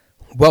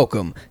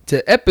Welcome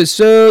to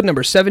episode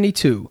number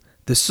 72,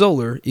 the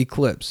solar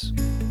eclipse.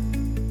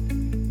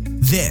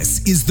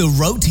 This is the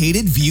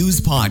Rotated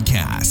Views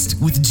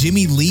Podcast with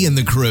Jimmy Lee and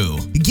the crew,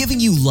 giving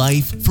you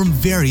life from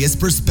various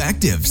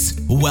perspectives.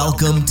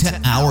 Welcome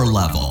to our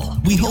level.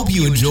 We hope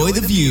you enjoy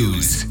the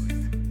views.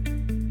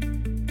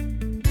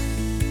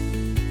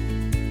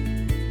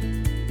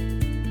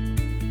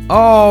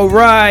 All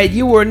right,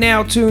 you are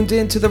now tuned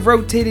in to the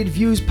Rotated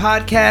Views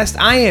Podcast.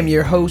 I am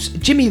your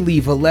host, Jimmy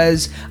Lee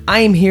Velez.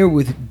 I am here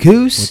with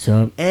Goose What's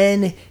up?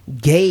 and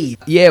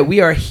Gabe. Yeah, we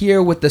are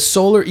here with the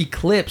solar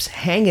eclipse,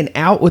 hanging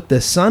out with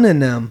the sun in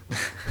them.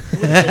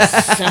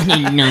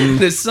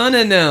 The sun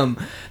in them.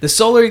 The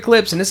solar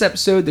eclipse. In this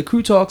episode, the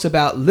crew talks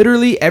about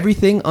literally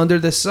everything under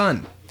the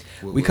sun.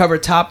 We cover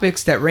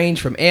topics that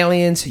range from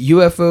aliens,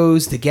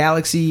 UFOs, the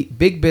galaxy,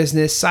 big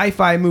business,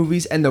 sci-fi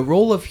movies, and the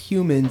role of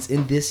humans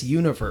in this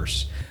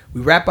universe. We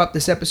wrap up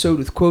this episode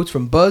with quotes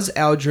from Buzz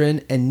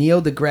Aldrin and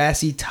Neil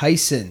deGrasse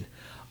Tyson.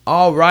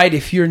 All right,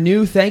 if you're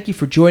new, thank you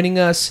for joining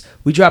us.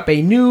 We drop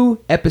a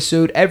new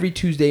episode every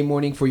Tuesday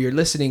morning for your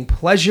listening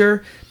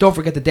pleasure. Don't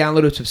forget to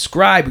download and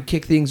subscribe. We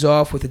kick things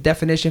off with a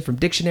definition from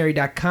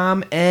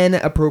dictionary.com, and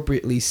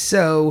appropriately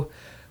so,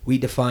 we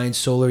define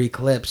solar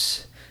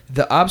eclipse: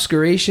 the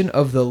obscuration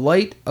of the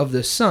light of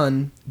the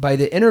sun by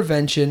the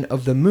intervention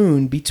of the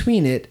moon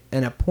between it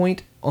and a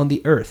point on the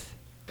earth.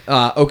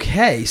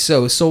 Okay,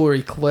 so solar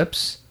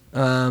eclipse,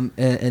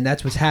 and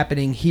that's what's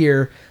happening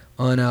here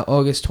on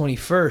August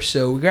 21st.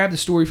 So we grabbed the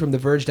story from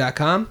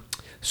TheVerge.com.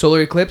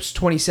 Solar eclipse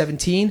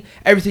 2017.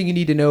 Everything you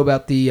need to know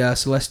about the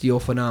celestial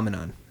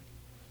phenomenon.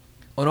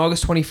 On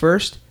August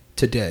 21st,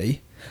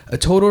 today, a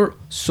total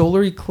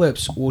solar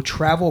eclipse will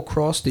travel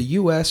across the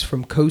U.S.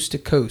 from coast to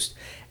coast,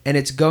 and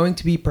it's going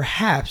to be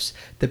perhaps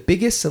the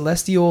biggest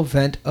celestial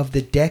event of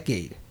the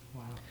decade.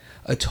 Wow.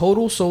 A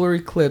total solar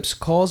eclipse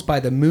caused by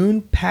the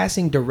moon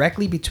passing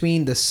directly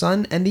between the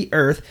sun and the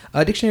earth,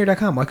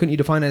 dictionary.com, why couldn't you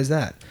define it as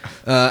that?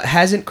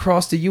 Hasn't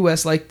crossed the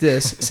U.S. like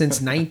this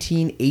since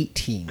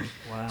 1918.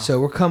 Wow.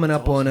 So we're coming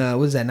up on,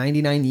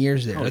 99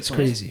 years there. That's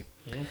crazy.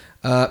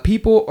 Yeah.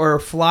 People are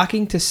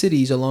flocking to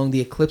cities along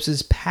the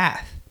eclipse's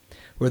path,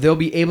 where they'll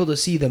be able to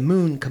see the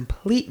moon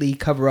completely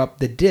cover up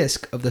the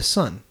disk of the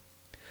sun.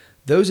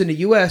 Those in the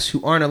U.S.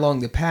 who aren't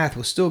along the path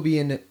will still be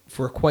in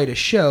for quite a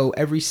show.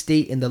 Every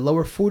state in the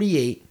lower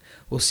 48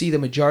 will see the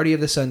majority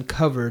of the sun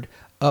covered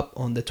up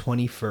on the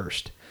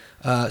 21st.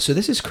 So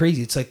this is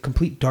crazy. It's like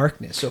complete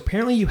darkness. So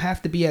apparently you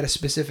have to be at a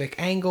specific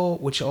angle,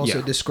 which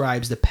also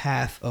describes the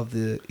path of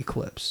the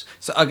eclipse.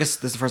 So I guess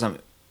this is the first time,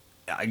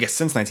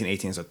 since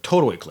 1918 is a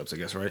total eclipse, I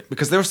guess, right?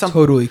 Because there was some...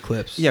 Total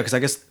eclipse. Yeah, because I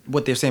guess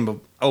what they're saying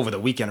over the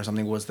weekend or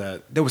something was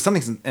that there was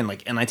something in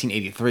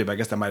 1983, but I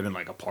guess that might have been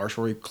like a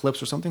partial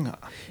eclipse or something.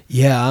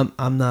 Yeah,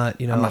 I'm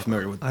not, I'm not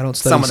familiar with I don't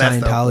study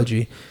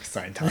Scientology.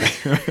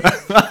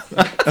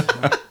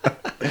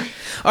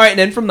 All right, and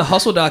then from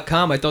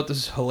thehustle.com, I thought this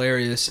was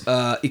hilarious.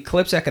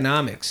 Eclipse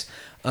economics.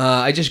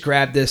 I just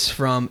grabbed this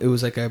from, it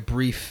was like a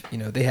brief,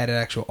 they had an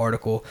actual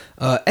article.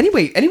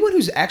 Anyway, anyone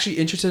who's actually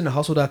interested in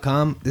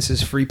hustle.com, this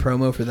is free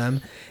promo for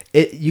them.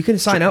 You can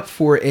sign up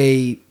for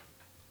a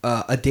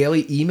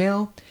daily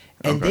email,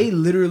 and they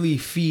literally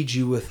feed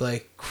you with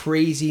like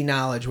crazy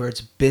knowledge where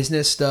it's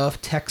business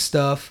stuff, tech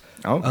stuff,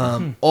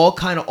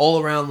 all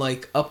around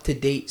like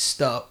up-to-date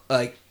stuff,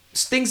 like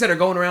things that are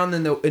going around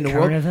in the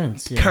world.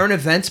 Current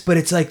events, but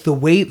it's like the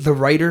way the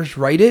writers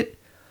write it.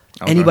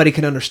 Okay. Anybody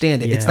can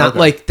understand it. Yeah. It's not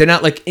like they're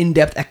not like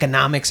in-depth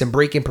economics and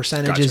breaking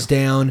percentages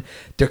down.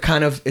 They're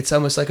it's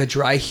almost like a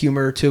dry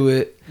humor to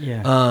it.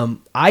 Yeah.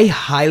 I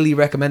highly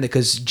recommend it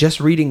because just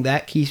reading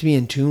that keeps me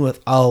in tune with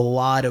a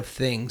lot of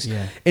things.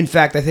 Yeah. In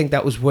fact, I think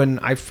that was when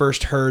I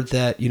first heard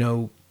that,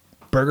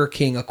 Burger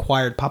King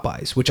acquired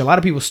Popeyes, which a lot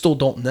of people still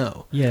don't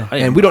know. Yeah.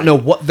 And we don't know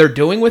what they're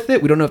doing with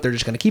it. We don't know if they're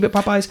just going to keep it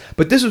Popeyes.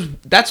 But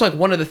that's like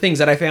one of the things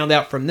that I found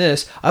out from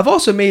this. I've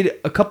also made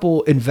a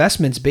couple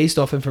investments based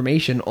off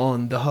information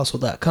on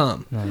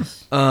thehustle.com.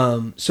 Nice.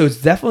 So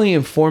it's definitely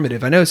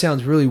informative. I know it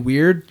sounds really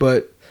weird,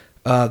 but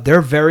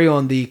they're very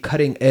on the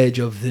cutting edge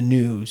of the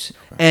news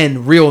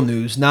and real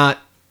news.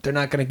 They're not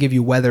going to give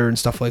you weather and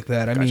stuff like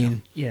that. I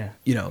mean,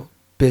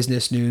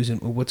 business news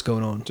and what's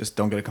going on. Just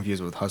don't get it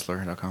confused with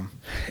hustler.com.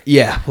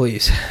 Yeah,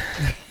 please.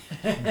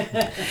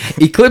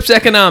 Eclipse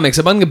economics.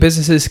 Among the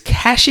businesses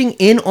cashing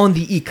in on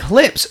the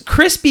eclipse,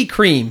 Krispy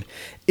Kreme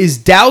is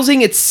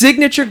dousing its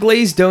signature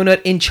glazed donut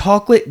in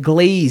chocolate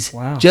glaze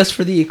just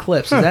for the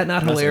eclipse. Is that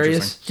not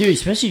hilarious? Dude,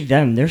 especially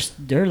them.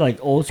 They're like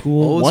old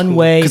school, one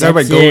way. Because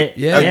everybody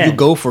you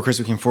go for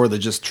Krispy Kreme for the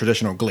just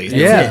traditional glaze.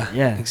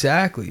 Yeah,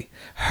 exactly.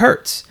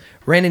 Hertz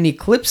ran an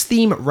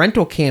eclipse-themed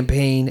rental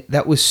campaign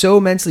that was so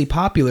immensely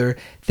popular,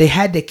 they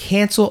had to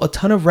cancel a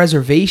ton of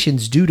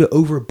reservations due to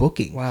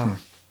overbooking. Wow.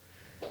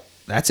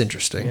 That's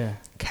interesting. Yeah.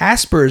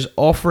 Casper's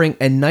offering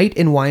a night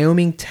in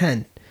Wyoming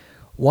tent,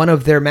 one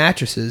of their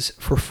mattresses,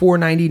 for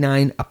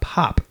 $4.99 a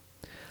pop.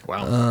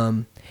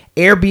 Wow.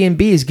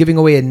 Airbnb is giving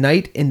away a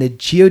night in the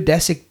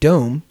geodesic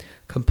dome,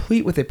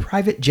 complete with a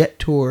private jet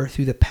tour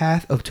through the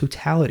path of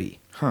totality.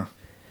 Huh.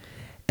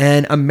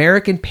 And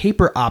American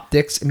Paper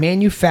Optics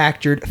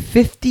manufactured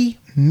 50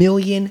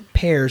 million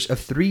pairs of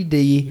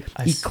 3D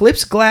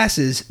Eclipse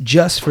glasses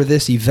just for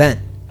this event.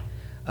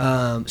 So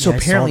I saw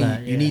apparently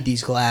that, you yeah. need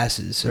these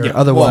glasses, or Yeah,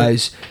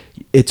 otherwise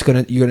you're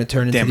gonna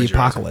turn into the Damage your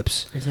eyes.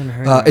 apocalypse. It's gonna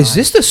hurt your Is eyes.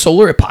 this the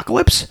solar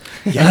apocalypse?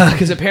 Yeah,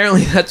 because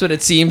apparently that's what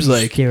it seems You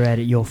like. stare at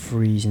it, you'll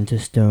freeze into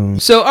stone.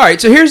 So all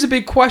right, so here's the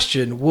big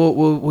question: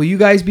 Will you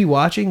guys be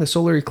watching the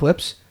solar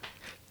eclipse?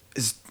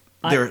 Is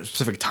there a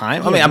specific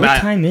time? Yeah, what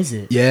time is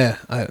it? Yeah,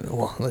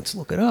 well, let's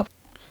look it up.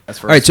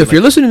 That's All right, so if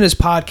you're listening to this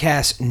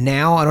podcast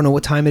now, I don't know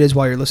what time it is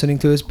while you're listening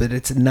to us, but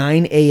it's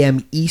 9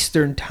 a.m.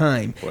 Eastern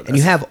time, Well, and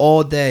you have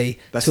all day.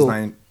 that's till-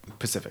 9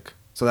 Pacific,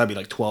 so that'd be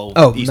like 12.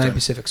 Oh, Eastern. 9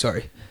 Pacific,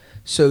 sorry.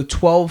 So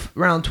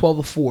around 12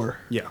 to 4.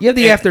 Yeah, You have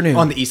the And afternoon.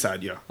 on the east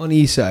side. Yeah, On the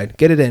east side.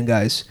 Get it in,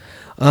 guys.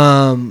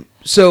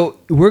 So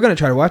we're going to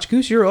try to watch.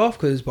 Goose, you're off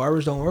because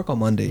barbers don't work on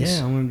Mondays.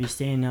 Yeah, I'm gonna be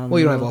staying out. Well,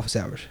 you don't have office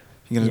hours.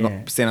 you're gonna Yeah.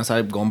 go stand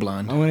outside going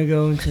blind. I'm gonna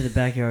go into the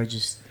backyard,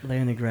 just lay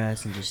on the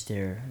grass and just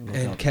stare and, look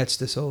And up catch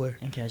the solar.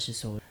 and catch the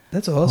solar.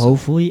 That's awesome.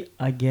 Hopefully,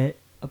 I get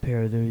a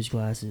pair of those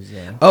glasses.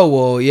 Though. Oh,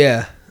 well,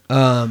 yeah.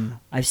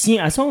 I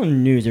saw on the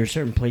news there are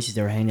certain places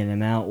that are handing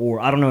them out, or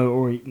I don't know,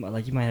 or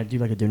like you might have to do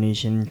like a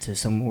donation to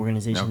some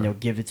organization. Okay. They'll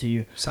give it to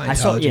you.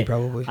 Scientology,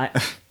 probably. I,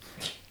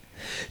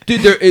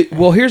 Dude,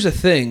 well, here's the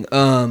thing.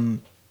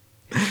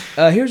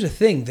 Here's the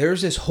thing.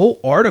 There's this whole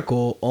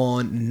article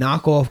on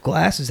knockoff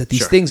glasses that these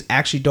Sure. things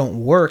actually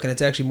don't work, and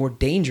it's actually more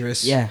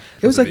dangerous. Yeah.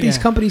 It was like these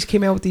Yeah. companies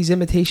came out with these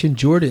imitation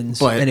Jordans,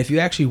 But- and if you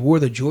actually wore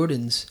the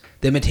Jordans,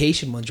 the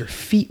imitation ones, your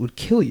feet would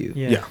kill you.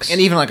 Yeah. Yeah,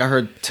 and even like I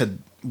heard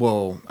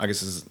I guess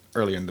this is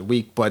earlier in the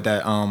week, but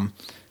that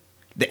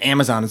the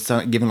Amazon is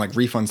giving like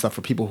refund stuff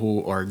for people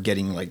who are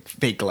getting like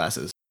fake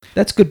glasses.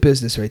 That's good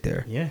business right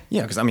there. yeah.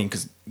 Yeah, because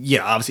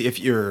obviously if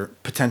you're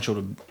potential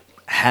to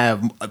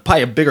have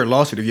probably a bigger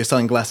lawsuit if you're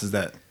selling glasses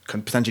that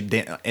could potentially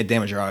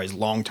damage your eyes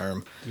long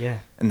term, Yeah.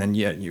 and then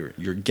you're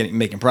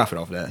making profit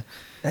off of that.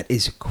 That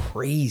is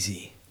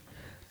crazy.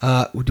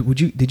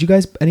 Did you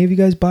guys, any of you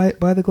guys buy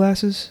the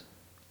glasses?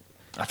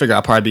 I figure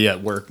I'll probably be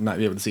at work, not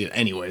be able to see it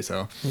anyway,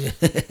 so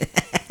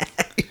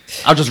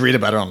I'll just read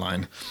about it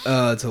online.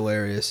 It's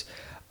hilarious.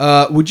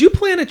 Would you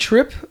plan a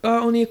trip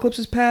on the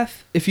Eclipse's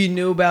path if you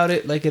knew about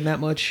it like in that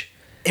much?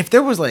 If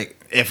there was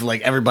if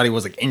everybody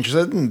was like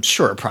interested, then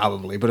sure,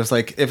 probably. But if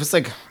it's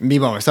like me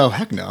by myself,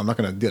 heck no, I'm not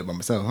gonna do it by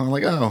myself. I'm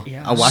like, oh,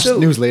 Yeah. I'll watch the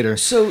news later.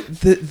 So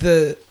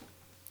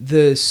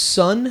the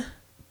sun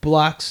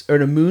blocks, or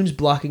the moon's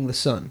blocking the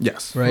sun.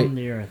 Yes. Right. From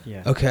the earth.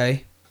 Yeah.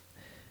 Okay.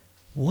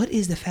 What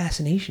is the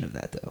fascination of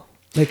that though?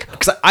 Like,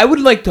 because I would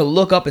like to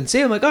look up and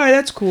say, I'm like, all right,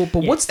 that's cool,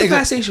 but Yeah, what's the exactly.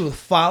 fascination with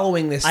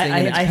following this thing? I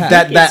in its think path?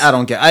 That it's- I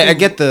don't get. I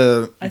get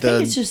the I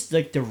think it's just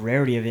like the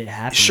rarity of it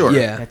happening. Sure.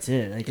 Yeah. That's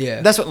it. Like,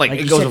 Yeah. that's what Like it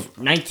you goes. said, With,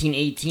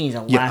 1918 is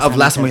the Yeah, last of time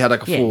last time we had,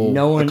 like, a full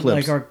no one,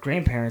 eclipse. like our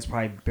grandparents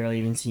probably barely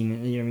even seen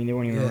it. You know what I mean? They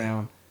weren't even Yeah.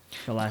 around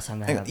the last time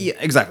that happened. yeah,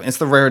 exactly. It's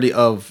the rarity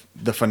of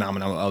the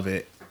phenomenon of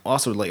it.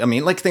 Also, like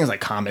things like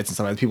comets and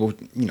stuff like that. People,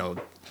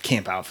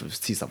 camp out for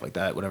see stuff like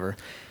that, whatever.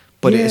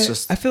 But Yeah, it's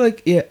just I feel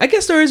like, I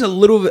guess there is a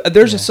little,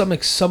 there's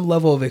some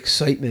level of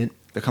excitement.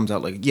 that comes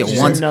out like Just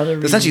once. another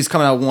reason. Essentially, it's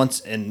coming out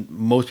once in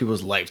most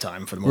people's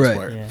lifetime for the most Right.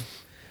 part. Yeah.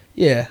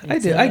 Yeah,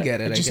 It's, I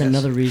get it. It's I just guess.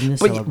 another reason to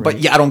celebrate. But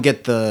yeah, I don't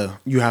get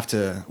you have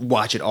to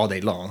watch it all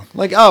day long.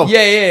 Like, oh, Yeah,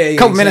 a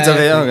couple minutes of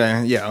it, exactly.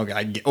 okay, yeah,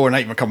 okay, or not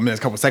even a couple minutes,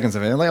 a couple seconds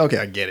of it. I'm like, okay,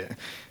 I get it.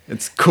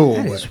 It's cool.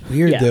 That but is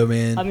weird Yeah. though,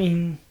 man. I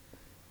mean,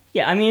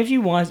 if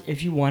you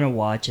want to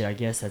watch it, I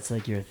guess that's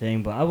like your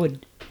thing. But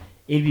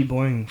it'd be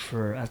boring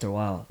for after a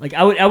while. Like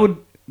I would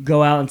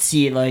go out and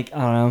see it, like, I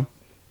don't know,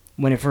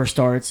 when it first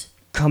starts,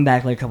 come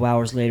back like a couple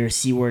hours later,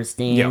 see where it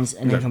stands,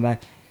 and then exactly. come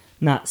back.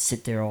 Not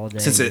sit there all day.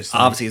 Since and it just,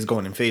 like- obviously is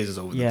going in phases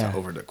over Yeah.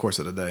 over the course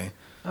of the day.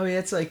 I mean,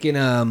 it's like in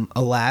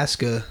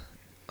Alaska.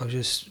 I was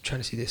just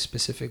trying to see this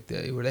specific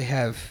day where they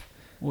have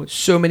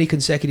so many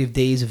consecutive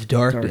days of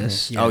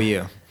darkness. Yeah. Oh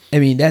yeah, I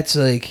mean, that's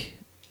like,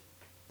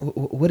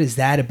 what is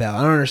that about?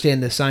 I don't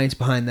understand the science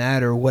behind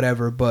that or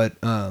whatever, but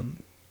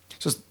it's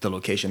just the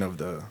location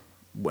of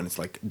when it's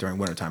like during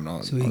wintertime and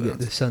all. so we all get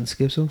that. the sun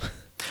skips them.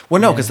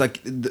 Well, no, Yeah.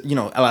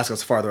 because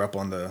Alaska's farther up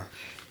on the.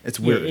 It's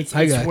Yeah, weird. it's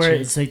I got where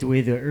you. it's like the way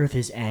the Earth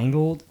is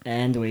angled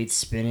and the way it's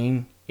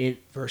spinning. It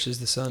Versus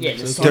the sun. Yeah, So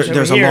the it's sun- like-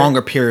 there's a over here-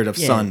 longer period of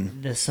yeah, sun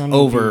the sun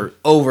will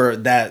over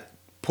that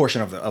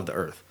portion of the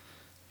Earth.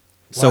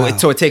 So Wow.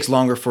 it takes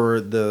longer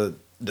for the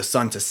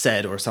sun to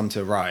set or sun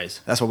to rise.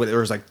 That's why there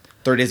was like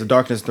 30 days of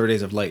darkness, 30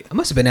 days of light. I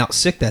must have been out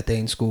sick that day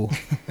in school.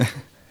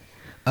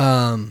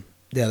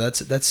 Yeah,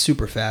 that's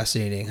super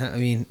fascinating. I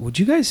mean, would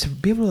you guys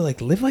be able to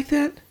like live like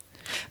that?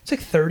 It's like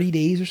 30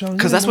 days or something.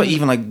 Because that's what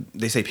even like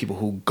they say people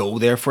who go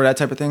there for that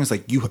type of thing. It's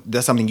like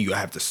that's something you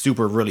have to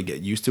super really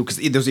get used to. Because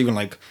there's even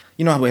like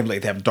how we have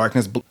like they have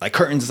darkness like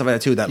curtains and stuff like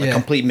that too that like Yeah.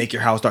 complete make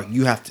your house dark.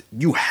 You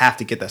have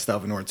to get that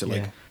stuff in order to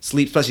like Yeah.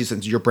 sleep, especially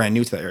since you're brand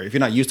new to that area. If you're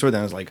not used to it,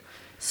 then it's like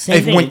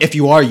Same thing. if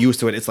you are used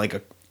to it, it's like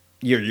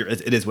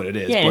it is what it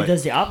is. Yeah, and but it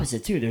does the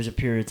opposite too. There's a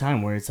period of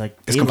time where it's like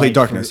It's complete daylight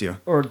darkness, for- yeah.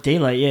 or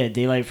daylight. Yeah,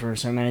 daylight for a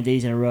certain amount of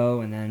days in a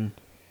row, and then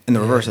In the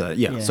reverse of that,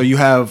 yeah. So you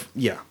have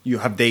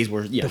days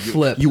where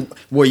flip.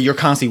 where you're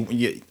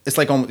constantly. It's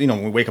like when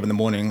we wake up in the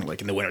morning,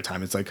 like in the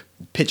wintertime, it's like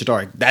pitch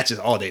dark. That's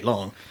just all day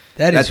long.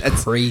 That's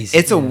crazy.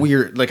 It's a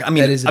weird, like, I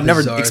mean, I've never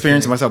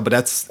experienced it thing. myself, but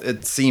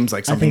it seems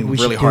like something we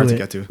really should hard do to it.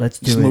 get to. Let's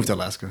do just it. move to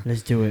Alaska.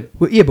 Let's do it.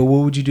 Well, yeah, but what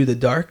would you do? The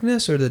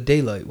darkness or the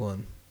daylight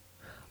one?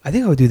 I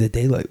think I would do the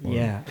daylight one.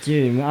 Yeah,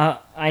 dude.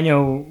 I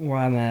know where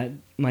I'm at.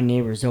 My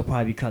neighbors, they'll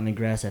probably be cutting the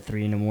grass at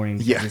 3 a.m.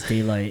 because Yeah. it's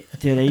daylight.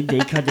 Dude, they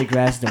cut the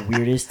grass at the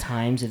weirdest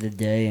times of the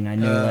day, and I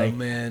know, Oh,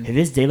 man. if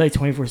it's daylight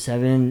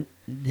 24/7,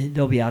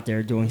 they'll be out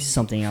there doing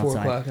something 4 outside.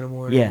 o'clock in the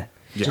morning. Yeah,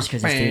 just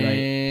because it's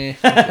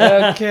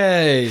daylight.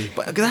 Okay.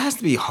 But that has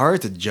to be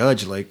hard to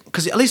judge, like,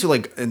 because at least with,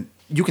 like,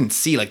 you can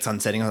see like sun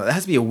setting. That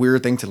has to be a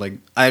weird thing to, like,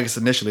 I guess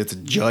initially to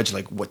judge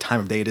like what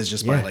time of day it is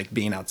just by Yeah. like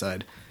being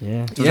outside.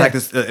 Yeah. So the fact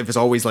is, if it's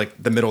always like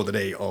the middle of the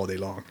day all day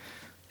long.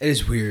 It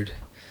is weird.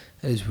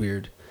 It is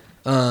weird.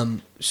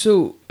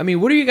 So, I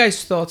mean, what are you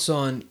guys' thoughts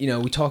on,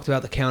 we talked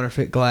about the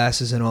counterfeit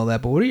glasses and all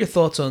that, but what are your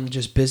thoughts on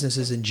just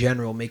businesses in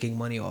general making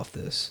money off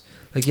this?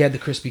 Like, you have the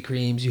Krispy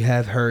Kremes, you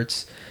have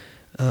Hertz.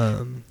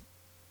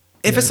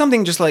 If it's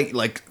something just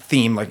like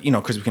theme, like,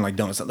 Krispy Kreme, like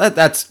donuts,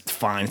 that's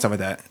fine, stuff like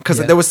that. Because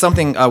Yeah. there was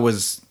something I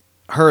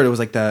heard, it was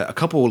like that a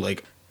couple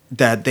like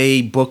that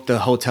they booked the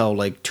hotel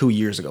like 2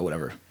 years ago,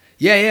 whatever.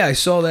 Yeah, I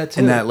saw that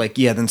too. And that, like,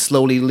 then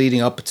slowly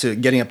leading up to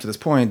getting up to this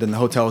point, then the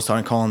hotel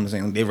started calling them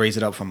saying they raised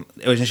it up from,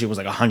 initially it was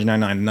like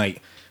 $199 a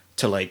night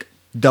to like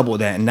double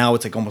that, and now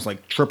it's like almost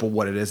like triple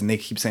what it is, and they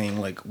keep saying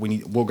like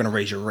we're gonna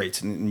raise your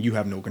rates, and you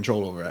have no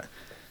control over it,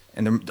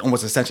 and they're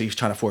almost essentially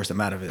trying to force them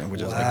out of it,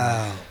 which is like,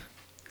 wow.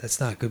 That's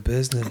not good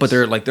business. but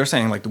they're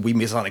saying like we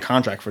made a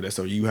contract for this,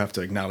 so you have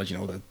to acknowledge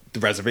the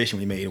reservation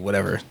we made or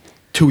whatever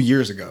 2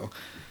 years ago.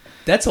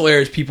 That's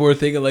hilarious. People are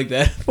thinking like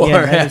that far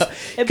Yeah, that out. is-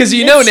 Because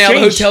it's now the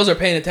strange. hotels are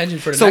paying attention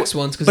for the next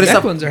ones. Because the it's next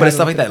stuff, ones are but it's having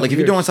stuff like that. Like if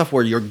you're years. doing stuff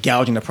where you're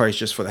gouging the price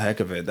just for the heck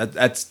of it,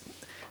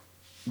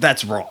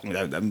 that's wrong.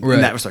 In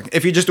Right. that respect.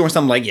 If you're just doing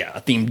something like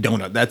a themed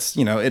donut, that's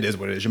it is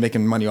what it is. You're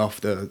making money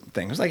off the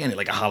thing. It's like any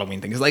like a Halloween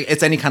thing.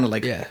 It's any kind of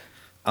like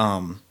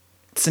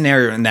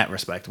scenario in that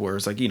respect where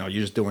it's like you're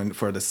just doing it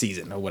for the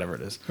season or whatever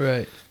it is,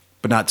 Right.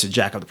 but not to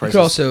jack up the You prices.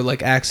 could also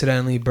like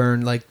accidentally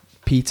burn like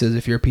pizzas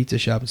if you're a pizza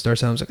shop and start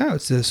selling. It's like, oh,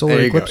 it's the solar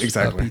There you go, eclipse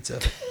exactly. pizza.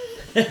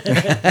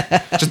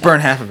 just burn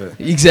half of it.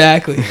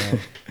 Exactly.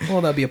 Well,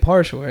 that'd be a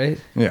partial, right?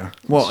 Yeah.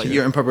 Well,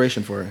 you're in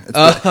preparation for it. It's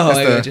I that's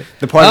got you.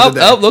 the part of the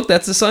day. Oh, look,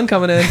 that's the sun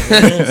coming in.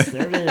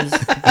 There it is.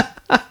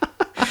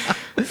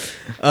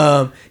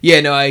 Yeah,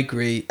 no, I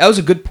agree. That was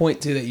a good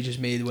point too that you just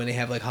made when they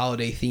have like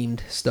holiday themed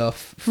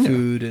stuff,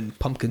 food and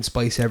pumpkin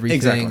spice everything,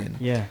 Exactly. and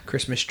Yeah.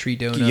 Christmas tree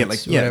donuts. You get like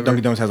whatever.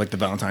 Dunkin' Donuts has like the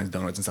Valentine's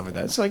donuts and stuff like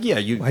that. It's like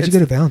Why'd you it's- go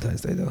to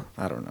Valentine's Day though?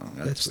 I don't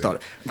know. That's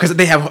Because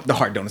they have the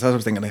heart donuts. That's what I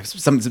was thinking. They have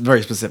something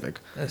very specific.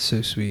 That's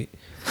so sweet.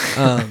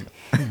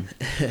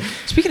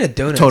 Speaking of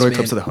donuts, Total man,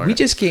 eclipse of the heart. we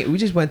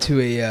just went to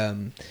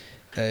a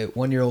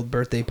 1-year-old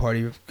birthday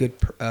party with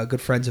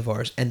good friends of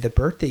ours, and the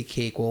birthday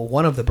cake. Well,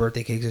 one of the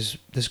birthday cakes is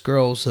this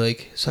girl's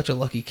like such a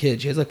lucky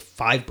kid. She has like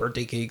 5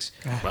 birthday cakes.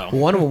 Wow.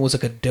 One of them was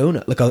like a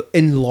donut, like a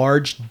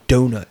enlarged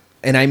donut,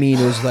 and I mean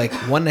it was like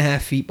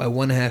 1.5 feet by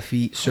 1.5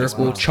 feet,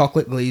 circle, wow.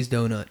 chocolate glazed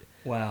donut.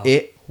 Wow.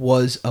 It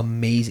was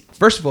amazing.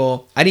 First of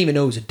all, I didn't even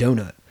know it was a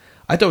donut.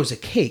 I thought it was a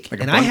cake, Like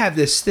a and I bun? have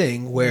this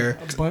thing where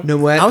bun? no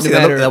Honestly,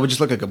 matter that would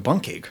just look like a bun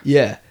cake.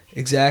 yeah,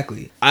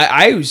 exactly.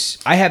 I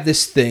have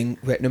this thing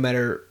that no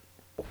matter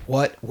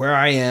where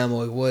I am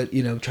or what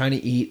trying to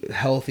eat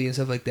healthy and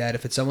stuff like that.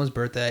 If it's someone's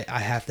birthday, I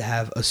have to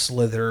have a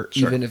slither,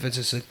 Sure. even if it's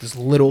just like this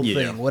little Yeah.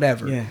 thing,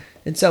 whatever. Yeah.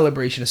 In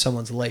celebration of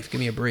someone's life, give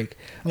me a break.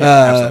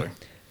 Absolutely.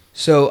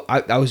 So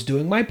I was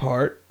doing my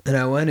part, and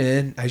I went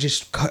in. I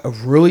just cut a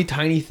really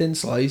tiny thin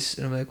slice,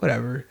 and I'm like,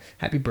 whatever,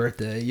 happy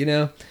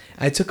birthday,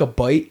 I took a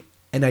bite,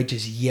 and I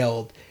just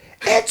yelled,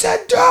 "It's a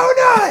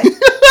donut!"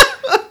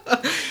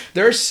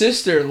 Their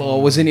sister-in-law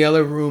was in the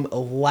other room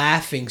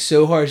laughing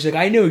so hard. She's like,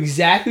 "I know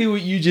exactly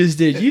what you just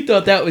did. You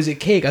thought that was a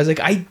cake." I was like,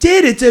 "I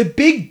did. It's a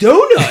big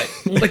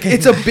donut. Like,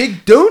 it's a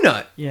big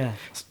donut." Yeah.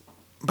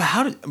 But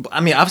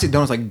obviously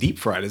donuts like deep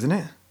fried, isn't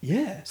it?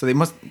 Yeah. So they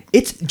must.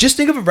 It's just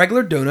think of a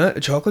regular donut, a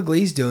chocolate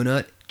glazed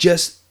donut,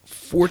 just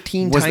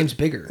 14 times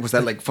bigger. Was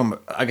that like from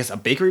I guess a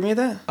bakery made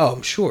that? Oh,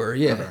 I'm sure.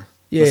 Yeah. Okay.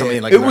 Yeah.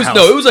 Something like it in their was house.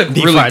 no, it was like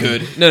Deep really fried.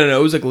 good. No,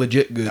 it was like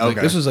legit good. Like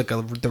Okay. this was like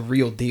the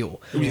real deal.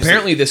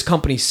 Apparently, this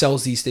company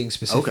sells these things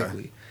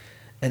specifically,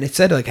 and it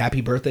said like "Happy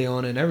Birthday"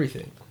 on it and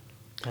everything.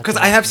 Because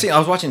I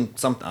was watching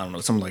some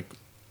like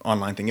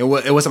online thing. It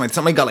was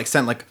somebody got like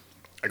sent like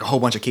a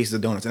whole bunch of cases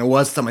of donuts, and it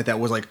was something like that.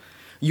 Was like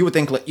you would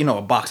think like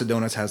a box of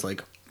donuts has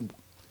like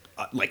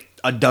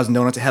a dozen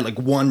donuts. It had like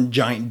one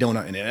giant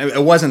donut in it.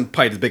 It wasn't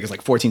quite as big as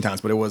like 14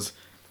 times, but it was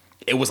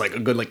like a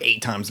good like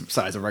 8 times the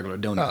size of regular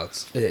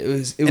donut. It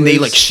was. And they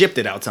like shipped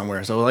it out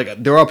somewhere. So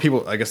like there are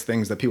people, I guess,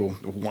 things that people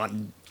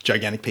want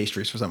gigantic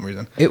pastries for some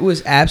reason. It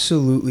was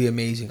absolutely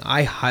amazing.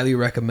 I highly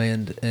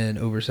recommend an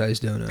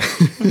oversized donut.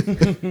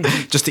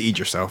 Just to eat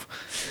yourself.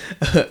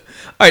 All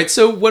right,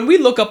 so when we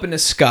look up in the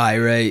sky,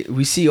 right,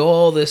 we see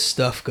all this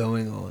stuff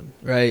going on,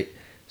 right?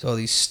 There's all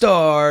these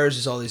stars.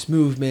 There's all these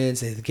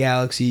movements. There's the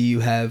galaxy. You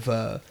have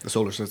The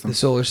solar system. the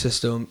solar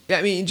system. Yeah,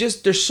 I mean,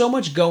 just there's so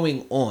much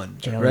going on,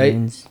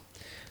 Aliens.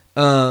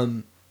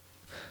 right?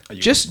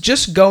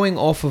 Just going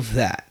off of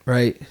that,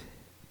 right?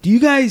 Do you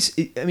guys?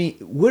 I mean,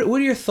 what are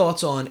your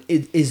thoughts on?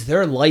 Is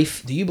there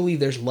life? Do you believe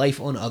there's life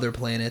on other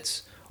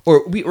planets,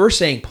 or we're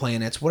saying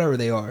planets, whatever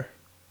they are?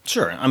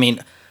 Sure. I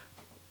mean,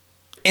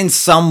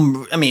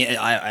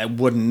 I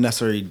wouldn't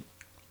necessarily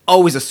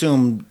always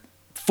assume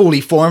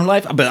fully formed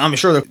life, but I'm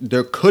sure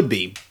there could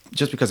be,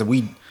 just because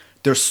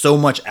there's so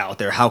much out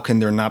there. How can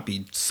there not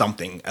be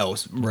something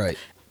else? Right.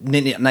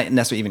 Not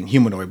necessarily even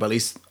humanoid, but at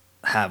least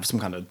have some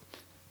kind of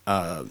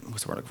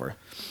what's the word I'm looking for?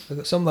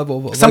 Some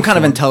level of Some kind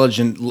of form.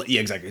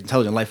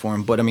 intelligent life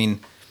form. But I mean,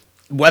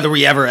 whether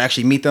we ever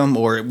actually meet them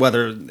or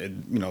whether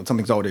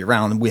something's already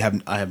around,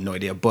 I have no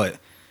idea. But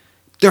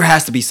there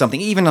has to be something,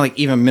 even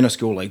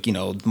minuscule,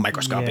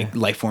 microscopic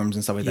life forms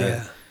and stuff like Yeah.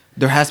 that.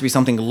 There has to be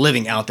something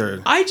living out there.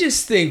 I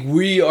just think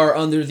we are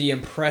under the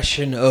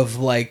impression of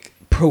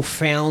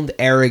profound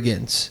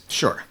arrogance.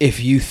 Sure. If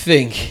you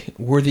think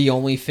we're the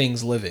only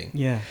things living.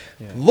 Yeah.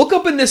 Look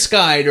up in the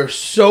sky. There's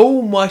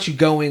so much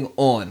going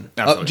on.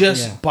 Absolutely.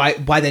 Just by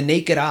the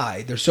naked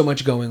eye, there's so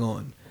much going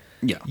on.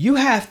 Yeah. You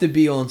have to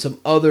be on some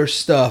other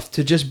stuff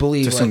to just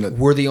believe To assume that-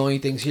 we're the only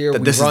things here. We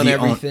That this run is the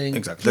everything.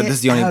 exactly. Get That this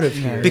is the only out of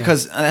here.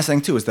 because and that's the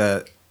thing too is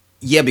that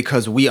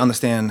because we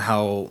understand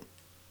how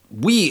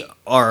we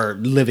are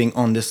living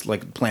on this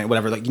planet,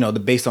 whatever,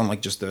 based on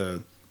just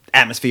the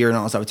atmosphere and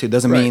all that stuff too,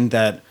 doesn't Right. mean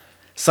that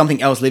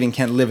something else living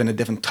can't live in a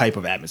different type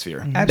of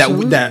atmosphere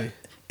Absolutely. that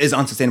is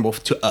unsustainable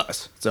to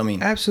us. So I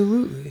mean,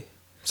 Absolutely.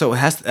 so it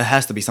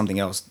has to be something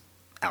else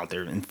out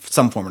there in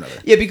some form or another.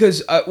 Yeah,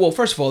 because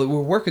first of all,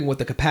 we're working with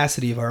the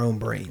capacity of our own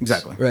brains.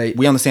 Exactly. Right.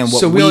 We understand what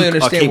so we we only are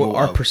understand what capable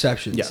our of.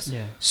 perceptions. Yes.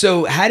 Yeah.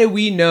 So how do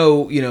we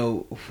know?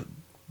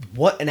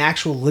 What an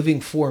actual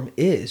living form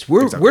is?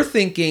 We're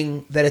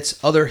thinking that it's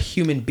other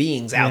human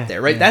beings out Yeah,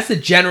 there, right? yeah. That's the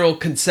general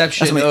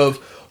conception That's what I mean.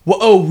 of.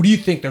 Well, what do you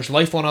think? There's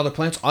life on other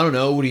planets? I don't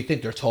know. What do you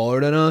think? They're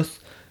taller than us?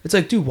 It's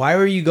like, dude, why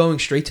are you going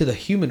straight to the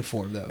human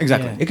form though?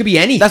 Exactly. Yeah. It could be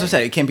anything. That's what I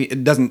say. It can't be.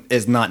 It doesn't.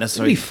 Is not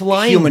necessarily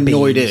flying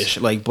humanoid-ish.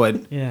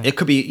 But Yeah. it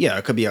could be. Yeah,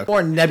 it could be a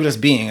more nebulous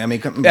being. I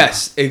mean,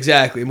 Yes,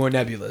 exactly. More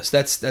nebulous.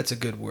 That's a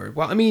good word.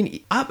 Well, I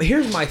mean,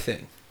 here's my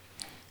thing.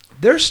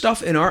 There's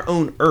stuff in our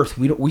own Earth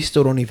we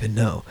still don't even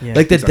know. Yeah.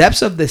 Like the Exactly.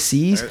 depths of the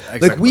seas.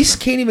 Exactly. We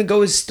can't even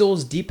go as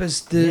deep as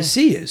the Yeah.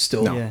 sea is.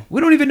 Still, No. Yeah.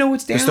 we don't even know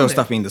what's down There's still there.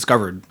 stuff being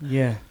discovered.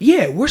 Yeah.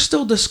 Yeah, we're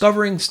still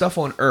discovering stuff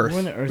on Earth, We're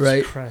on the Earth's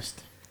right?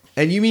 crust.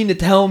 And you mean to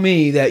tell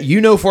me that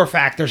for a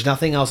fact there's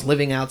nothing else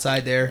living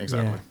outside there?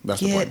 Exactly. Yeah. That's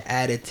the point. Get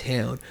out of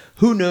town.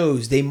 Who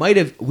knows? We might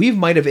have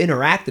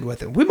interacted with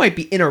them. We might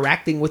be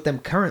interacting with them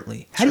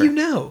currently. How do Sure. you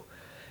know?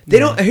 They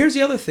don't. Here's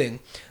the other thing.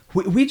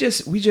 We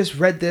just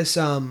read this.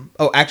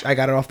 Actually, I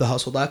got it off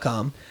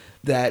thehustle.com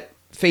that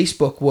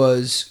Facebook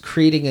was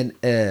creating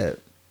an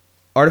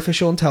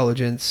artificial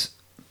intelligence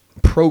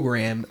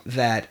program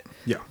that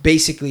Yeah.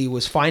 basically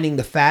was finding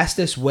the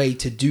fastest way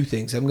to do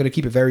things. I'm going to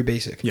keep it very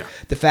basic. Yeah.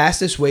 The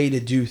fastest way to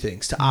do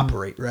things, to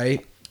operate,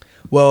 right?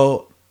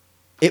 Well,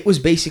 it was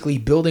basically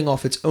building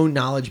off its own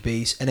knowledge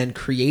base and then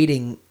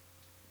creating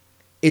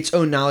its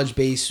own knowledge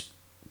base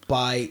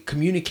by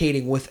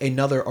communicating with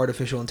another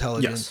artificial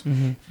intelligence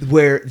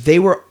where they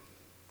were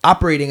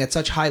operating at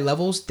such high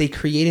levels, they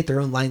created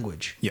their own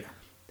language. Yeah.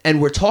 And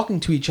we're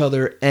talking to each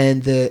other,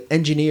 and the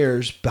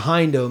engineers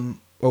behind them,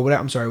 or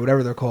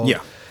whatever they're called, Yeah.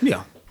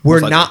 Yeah. were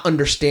Most likely. not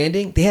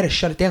understanding. They had to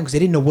shut it down because they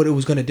didn't know what it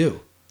was going to do.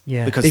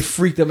 Yeah. Because- They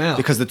freaked them out.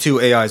 Because the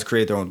two AIs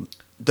create their own.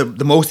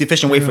 The most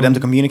efficient way for them to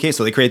communicate,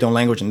 so they create their own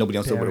language and nobody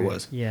else knew what it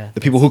was. Yeah.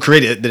 The people who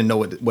created it didn't know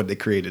what they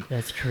created.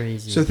 That's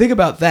crazy. So think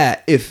about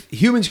that. If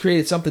humans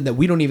created something that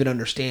we don't even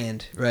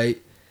understand, right?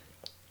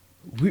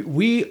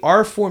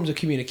 Our forms of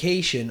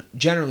communication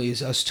generally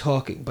is us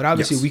talking, but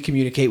obviously Yes. we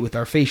communicate with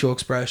our facial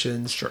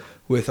expressions, Sure.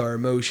 with our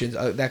emotions,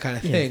 that kind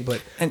of Yeah. thing.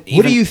 But And what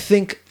do even- you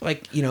think?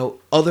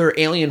 Other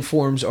alien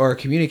forms are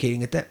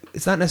communicating. That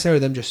it's not necessarily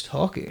them just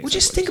talking. Well,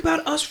 just think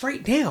about us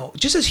right now,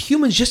 just as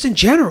humans, just in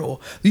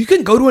general. You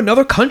can go to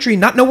another country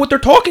and not know what they're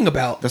talking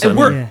about, That's and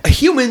what I we're mean.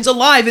 humans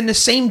alive in the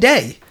same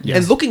day Yes.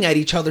 and looking at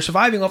each other,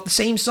 surviving off the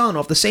same sun,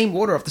 off the same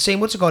water, off the same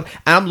what's it called?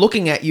 And I'm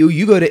looking at you.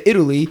 You go to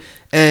Italy,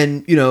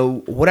 and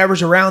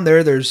whatever's around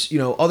there. There's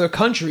other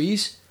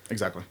countries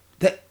Exactly.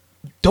 that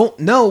don't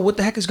know what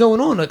the heck is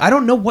going on. Like I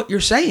don't know what you're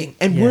saying,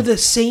 and Yeah. we're the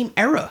same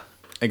era.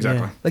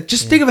 Exactly. Yeah. Like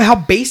just think of how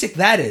basic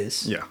that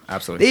is. Yeah.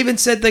 Absolutely. They even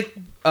said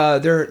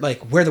they're like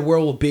where the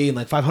world will be in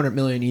 500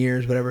 million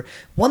years, whatever.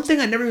 One thing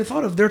I never even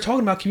thought of, they're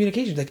talking about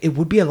communications. Like it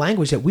would be a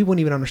language that we wouldn't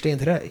even understand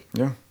today.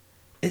 Yeah.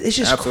 It's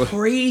just Absolutely.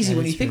 crazy That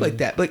when is you think crazy. like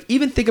that. Like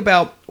even think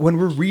about when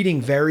we're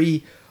reading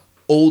very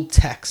old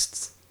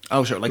texts.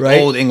 Oh, sure. Like Right?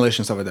 old English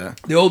and stuff like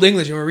that. The old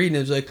English, when we're reading it,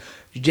 was like,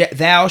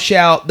 thou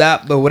shalt,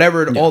 that, but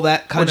whatever, Yeah. all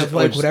that kind Or of just- or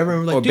like just- whatever.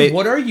 And we're or like, dude, ba-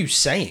 what are you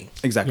saying?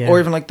 Exactly. Yeah. Or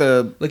even like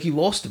Like you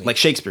lost me. like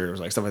Shakespeare was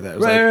like stuff like that. It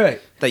was right, like,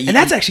 right. that you- And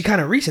that's actually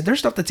kind of recent. There's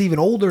stuff that's even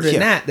older than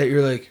Yeah. that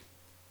you're like,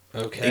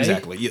 okay.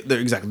 Exactly.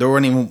 Exactly. There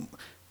weren't even.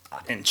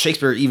 and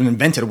Shakespeare even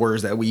invented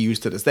words that we use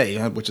to this day,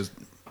 which is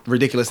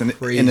ridiculous in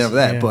Crazy. and of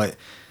that. Yeah. But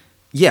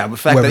yeah, the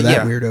fact Whoever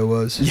that that weirdo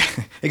was. yeah,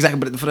 exactly.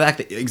 But for the fact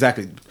that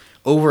exactly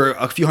over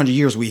a few hundred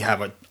years, we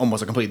have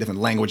almost a completely different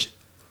language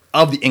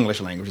of the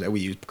English language that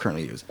we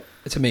currently use.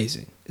 It's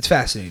amazing. It's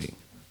fascinating.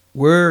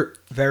 We're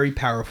very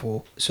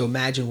powerful. So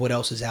imagine what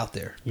else is out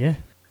there. Yeah.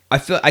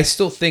 I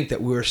still think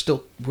that we're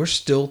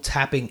still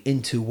tapping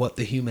into what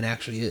the human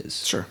actually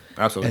is. Sure,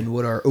 absolutely. And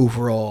what our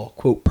overall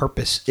quote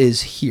purpose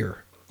is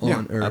here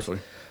on Earth.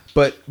 Absolutely.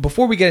 But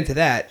before we get into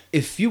that,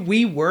 if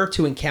we were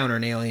to encounter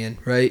an alien,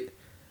 right?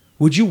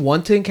 Would you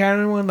want to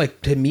encounter one,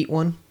 like to meet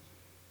one?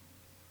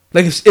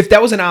 Like if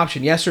that was an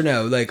option, yes or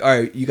no? Like, all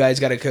right, you guys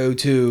got to go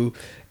to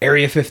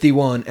Area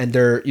 51, and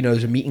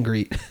there's a meet and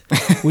greet.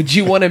 Would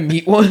you want to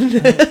meet one?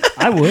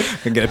 I would.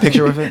 Can get a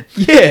picture with it.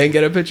 Yeah, and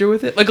get a picture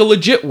with it, like a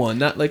legit one,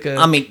 not like a.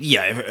 I mean,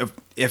 yeah.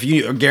 If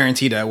you are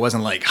guaranteed that it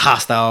wasn't like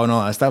hostile and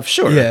all that stuff,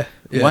 sure. Yeah.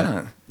 Why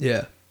not?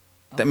 Yeah.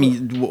 I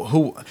mean,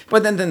 who?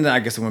 But then I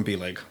guess it wouldn't be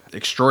like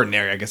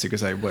extraordinary. I guess you could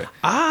say, but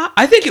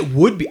I think it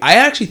would be. I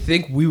actually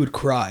think we would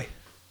cry.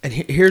 And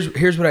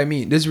here's what I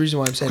mean. This is the reason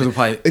why I'm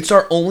saying it's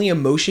our only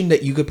emotion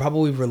that you could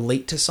probably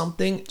relate to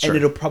something, Sure. and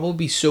it'll probably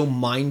be so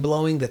mind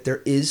blowing that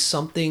there is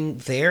something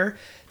there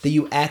that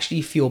you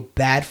actually feel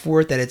bad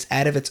for it, that it's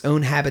out of its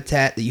own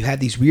habitat, that you have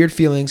these weird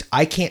feelings.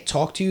 I can't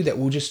talk to you, that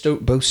we'll just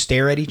both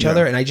stare at each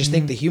other, and I just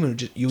think the human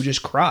you would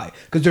just cry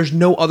because there's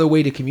no other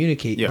way to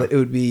communicate. Yeah. But it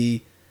would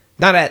be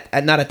not at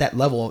that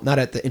level, not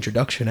at the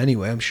introduction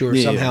anyway. I'm sure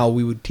somehow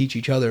we would teach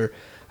each other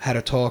how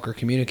to talk or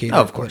communicate. Oh,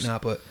 of course.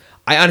 Whatnot, but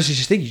I honestly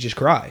just think you just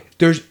cry.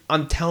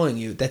 I'm telling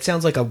you, that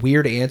sounds like a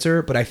weird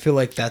answer, but I feel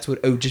like it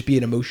would just be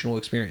an emotional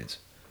experience.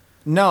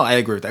 no, I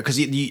agree with that because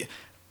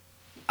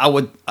I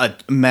would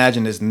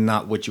imagine it's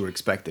not what you were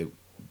expected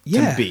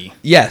to be.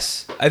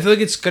 Yes. I feel like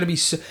it's going to be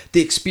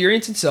the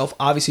experience itself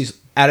obviously is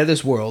out of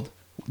this world,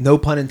 no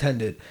pun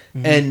intended.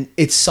 And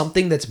it's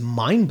something that's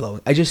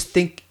mind-blowing. I just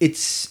think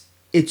it's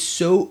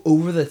so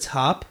over the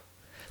top.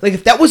 Like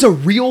if that was a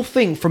real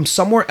thing from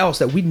somewhere else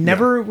that we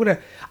never would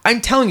have, I'm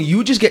telling you, you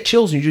would just get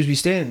chills and you'd just be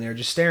standing there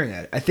just staring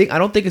at it. I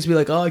don't think it's be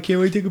like, oh, I can't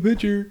wait to take a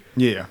picture.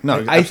 Yeah, no,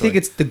 Like, I think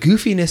it's the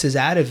goofiness is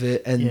out of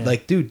it, and Yeah.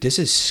 like, dude, this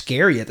is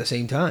scary at the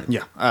same time.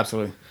 yeah,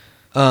 absolutely,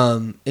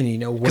 And you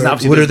know, what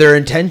obviously are their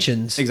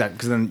intentions? exactly.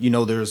 Because then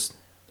there's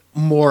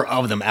more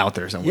of them out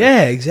there somewhere.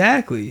 Yeah,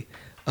 exactly.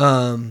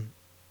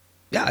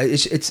 Yeah,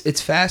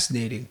 it's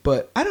fascinating,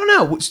 but I don't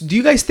know. Do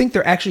you guys think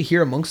they're actually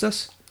here amongst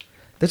us?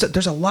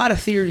 There's a lot of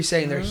theories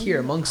saying they're here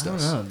amongst I don't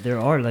us. know. There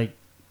are like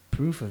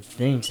proof of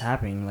things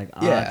happening, like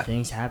odd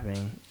things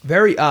happening.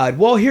 Very odd.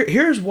 Well,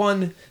 here's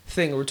one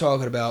thing we're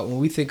talking about when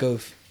we think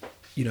of,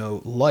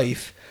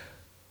 life.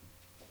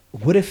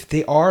 What if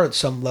they are at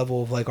some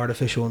level of like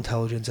artificial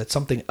intelligence that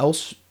something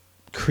else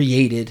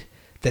created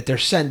that they're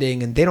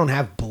sending, and they don't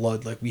have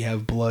blood like we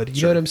have blood?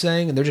 You know what I'm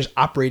saying? And they're just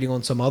operating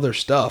on some other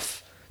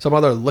stuff, some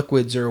other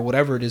liquids or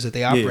whatever it is that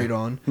they operate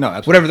on. No,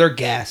 absolutely. Whatever their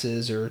gas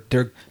is or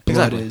their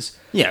blood is.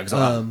 Yeah, because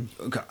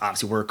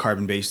obviously we're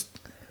carbon-based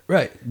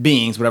Right.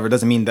 beings. Whatever,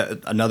 doesn't mean that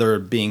another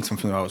being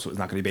something else is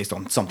not going to be based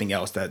on something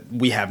else that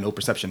we have no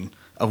perception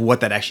of what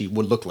that actually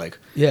would look like.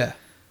 Yeah.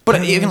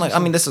 But even like, I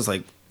mean, this is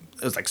like,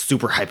 it's like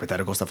super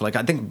hypothetical stuff. Like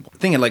I think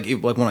thinking like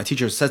one of my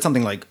teachers said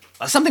something like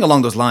something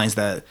along those lines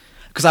that,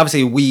 because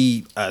obviously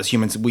we as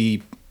humans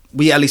we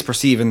at least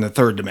perceive in the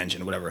third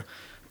dimension or whatever,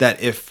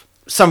 that if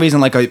some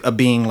reason like a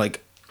being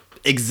like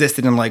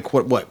existed in like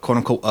what quote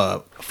unquote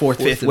fourth,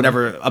 fifth,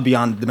 whatever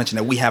beyond dimension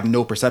that we have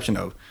no perception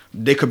of,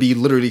 they could be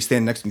literally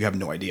standing next to you, you have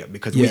no idea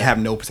because we have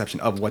no perception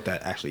of what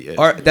that actually is.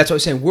 That's what I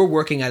was saying. We're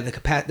working out of the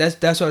capacity.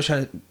 That's what I was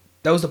trying to.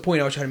 That was the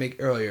point I was trying to make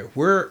earlier.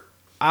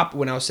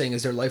 When I was saying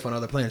is there life on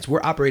other planets,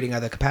 we're operating out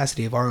of the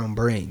capacity of our own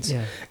brains.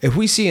 Yeah. If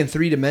we see in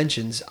 3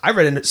 dimensions, I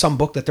read in some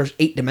book that there's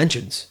 8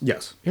 dimensions.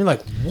 Yes, You're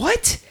like,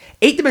 what?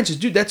 8 dimensions,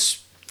 dude?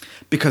 That's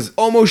because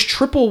almost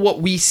triple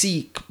what we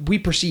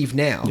perceive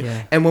now.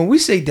 Yeah. And when we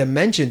say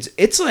dimensions,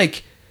 it's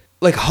like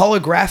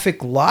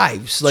holographic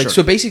lives. Like, Sure.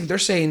 so basically they're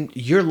saying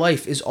your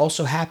life is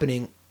also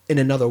happening in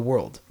another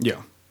world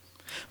yeah,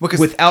 because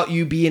without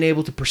you being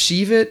able to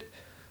perceive it.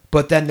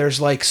 But then there's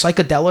like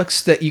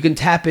psychedelics that you can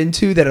tap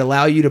into that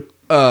allow you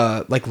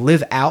to like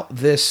live out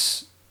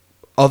this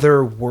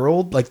other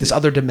world, like this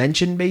other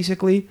dimension,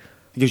 basically.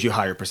 it gives you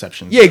higher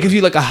perception. Yeah, it gives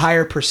you like a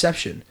higher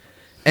perception.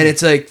 And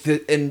it's like,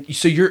 and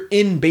so you're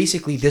in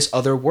basically this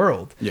other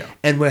world. Yeah.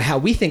 And how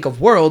we think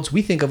of worlds,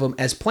 we think of them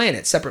as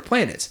planets, separate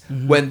planets.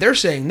 When they're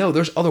saying, no,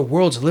 there's other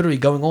worlds literally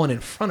going on in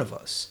front of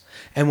us.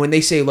 And when they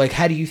say, like,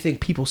 how do you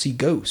think people see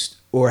ghosts?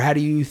 Or how do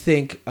you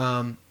think,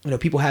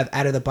 people have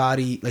out of the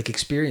body, like,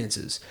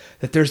 experiences?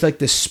 That there's like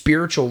this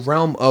spiritual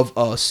realm of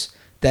us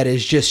that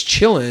is just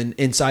chilling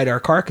inside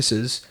our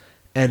carcasses.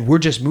 And we're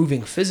just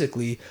moving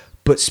physically.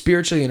 But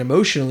spiritually and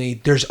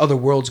emotionally, there's other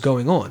worlds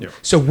going on. Yeah.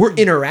 So we're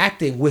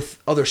interacting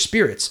with other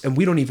spirits, and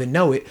we don't even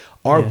know it.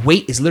 Our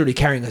weight is literally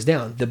carrying us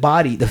down.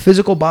 The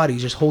physical body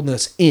is just holding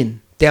us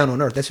down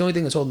on earth. That's the only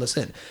thing that's holding us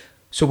in.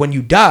 So when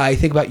you die,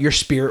 think about your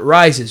spirit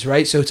rises,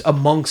 right? So it's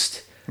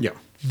amongst Yeah.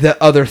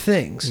 the other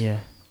things. Yeah.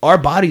 our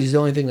body is the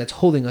only thing that's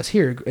holding us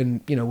here,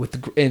 and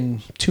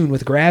in tune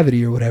with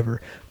gravity or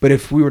whatever. But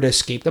if we were to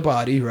escape the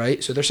body,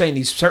 right? So they're saying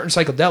these certain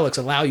psychedelics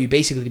allow you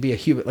basically to be a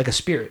human, like a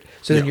spirit.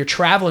 So then you're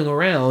traveling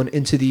around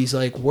into these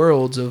like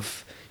worlds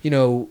of,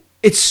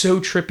 it's so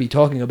trippy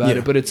talking about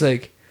it, but it's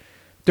like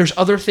there's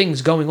other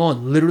things going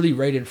on literally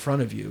right in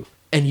front of you,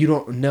 and you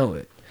don't know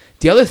it.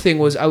 The other thing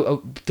was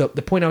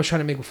the point I was trying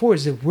to make before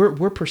is that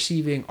we're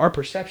perceiving our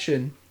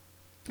perception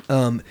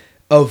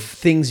of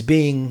things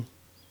being,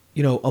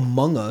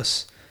 among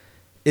us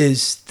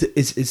is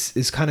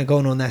kind of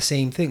going on that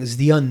same thing. Is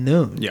the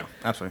unknown. Yeah,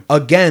 absolutely.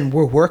 Again,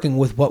 we're working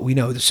with what we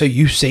know. So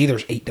you say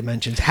there's 8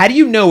 dimensions. How do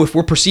you know if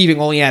we're perceiving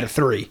only out of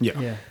 3?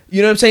 Yeah.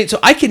 You know what I'm saying? So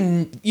I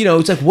can,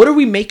 it's like, what are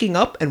we making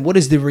up and what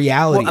is the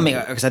reality? Well, I mean,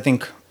 because I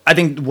think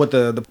what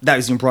that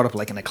was even brought up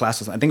like in a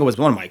class. I think it was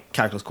one of my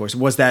calculus courses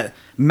was that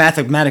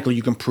mathematically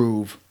you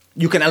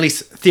can at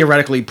least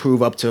theoretically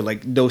prove up to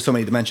like those so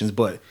many dimensions,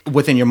 but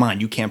within your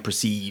mind you can't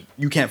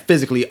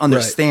physically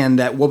understand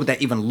that. What would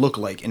that even look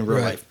like in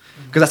real life?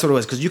 Because that's what it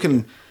was. Because you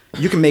can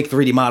make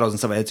 3D models and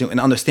stuff like that too, and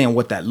understand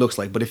what that looks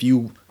like. But if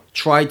you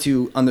try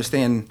to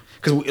understand,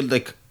 because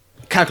like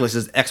calculus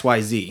is X,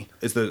 Y, Z,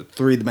 is the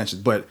 3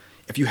 dimensions. But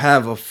if you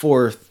have a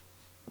 4th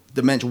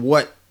dimension,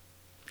 what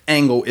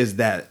angle is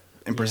that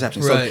in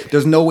perception? So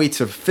there's no way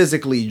to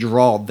physically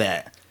draw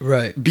that.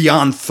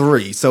 Beyond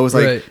 3. So it's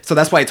like so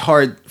that's why it's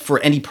hard for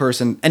any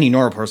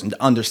normal person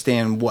to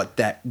understand what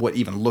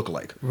even look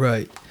like.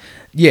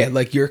 Yeah,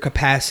 like your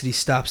capacity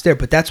stops there.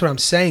 But that's what I'm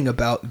saying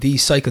about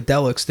these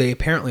psychedelics. They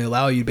apparently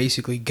allow you to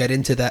basically get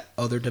into that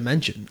other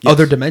dimension,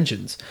 other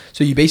dimensions.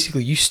 So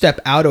you step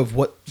out of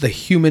what the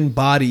human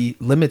body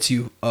limits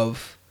you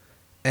of,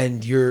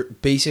 and you're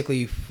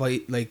basically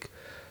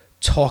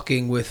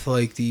talking with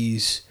like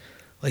these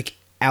like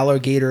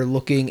alligator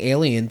looking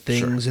alien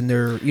things, and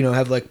they're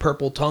have like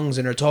purple tongues,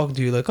 and they're talking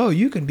to you like, oh,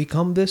 you can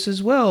become this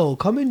as well,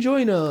 come and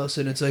join us.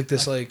 And it's like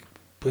this like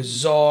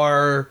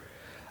bizarre,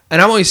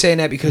 and I'm only saying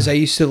that because I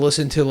used to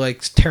listen to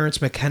like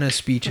Terrence McKenna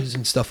speeches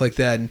and stuff like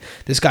that, and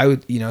this guy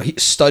would he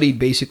studied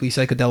basically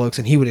psychedelics,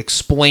 and he would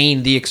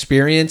explain the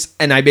experience,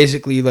 and I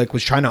basically like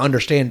was trying to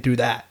understand through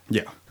that.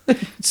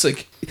 It's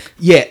like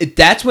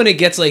that's when it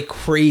gets like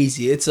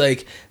crazy. It's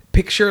like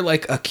picture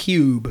like a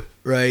cube,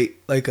 right?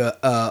 Like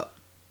a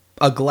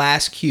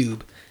glass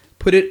cube,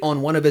 put it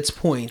on one of its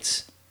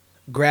points,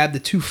 grab the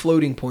 2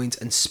 floating points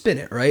and spin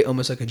it, right?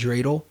 Almost like a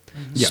dreidel.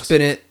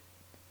 Spin it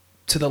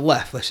to the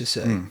left, let's just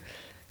say.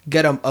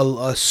 Get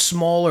a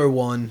smaller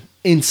one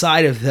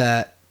inside of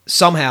that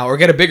somehow, or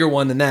get a bigger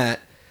one than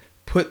that,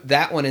 put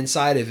that one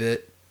inside of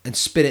it and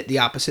spin it the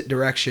opposite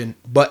direction,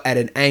 but at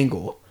an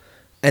angle.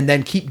 And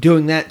then keep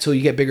doing that until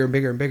you get bigger and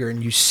bigger and bigger,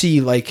 and you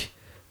see like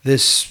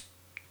this,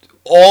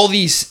 all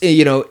these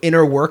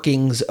inner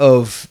workings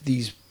of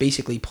these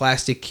basically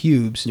plastic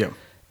cubes,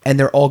 and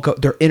they're all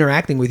they're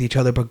interacting with each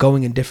other but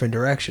going in different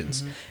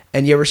directions.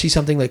 And you ever see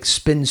something like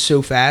spin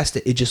so fast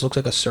that it just looks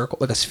like a circle,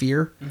 like a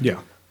sphere?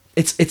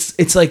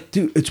 It's like,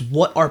 dude, it's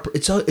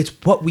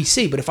what we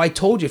see. But if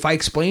I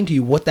explained to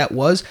you what that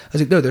was, I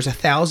was like, no, there's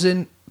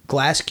 1,000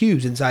 glass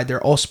cubes inside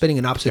there all spinning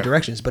in opposite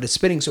directions, but it's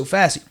spinning so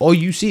fast all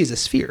you see is a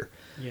sphere.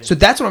 So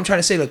that's what I'm trying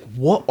to say, like,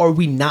 what are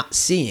we not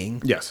seeing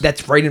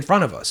that's right in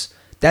front of us?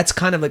 That's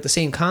kind of like the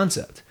same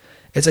concept.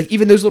 It's like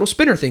even those little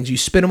spinner things, you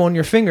spin them on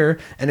your finger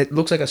and it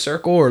looks like a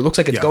circle, or it looks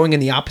like it's going in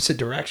the opposite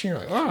direction. You're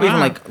like, oh, even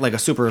like a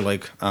super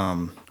like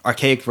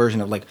archaic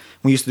version of like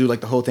we used to do like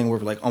the whole thing where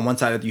like on one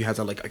side you had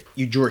to like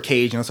you drew a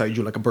cage, and on the other side you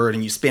drew like a bird,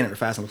 and you spin it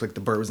fast and it looks like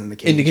the bird was in the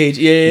cage. In the cage,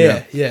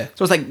 yeah.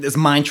 So it's like it's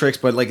mind tricks,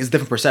 but like it's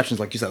different perceptions,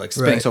 like you said, like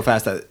spinning so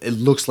fast that it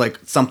looks like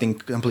something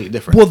completely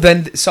different. Well,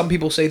 then some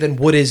people say, then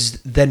what is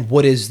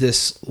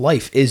this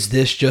life? Is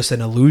this just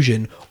an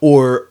illusion,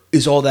 or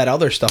is all that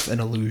other stuff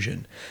an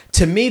illusion?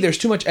 To me, there's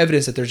too much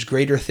evidence that there's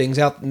greater things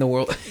out in the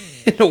world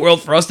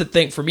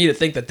for me to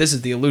think that this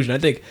is the illusion. I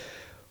think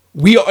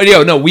we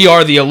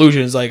are the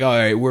illusion. It's like, all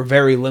right, we're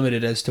very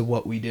limited as to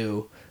what we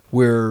do.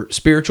 We're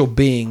spiritual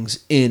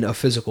beings in a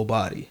physical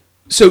body.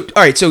 So,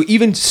 all right, so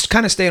even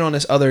kind of staying on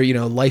this other,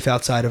 life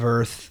outside of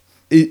Earth,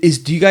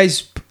 do you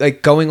guys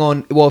like going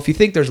on, well, if you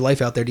think there's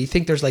life out there, do you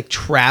think there's like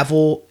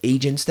travel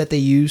agents that they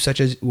use, such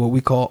as what we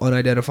call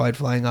unidentified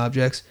flying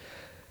objects?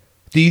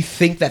 Do you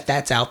think that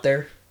that's out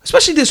there?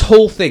 Especially this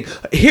whole thing.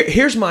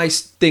 Here's my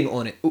thing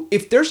on it.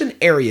 If there's an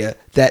area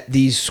that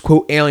these,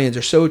 quote, aliens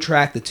are so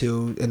attracted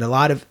to, and a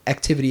lot of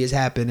activity has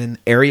happened in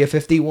Area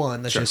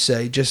 51, let's just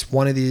say, just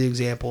one of these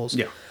examples.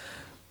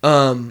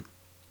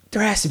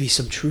 There has to be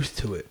some truth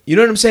to it. You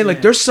know what I'm saying?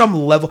 Like, there's some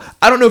level.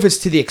 I don't know if it's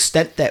to the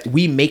extent that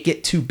we make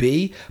it to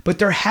be, but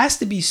there has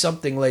to be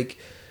something like,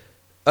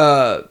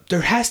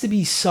 there has to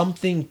be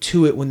something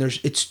to it when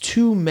it's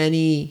too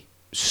many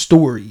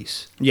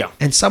stories.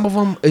 And some of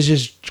them is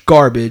just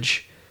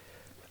garbage.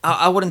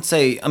 I wouldn't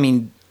say, I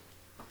mean,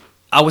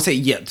 I would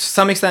say, to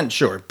some extent,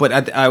 sure.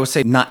 But I would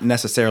say not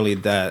necessarily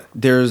that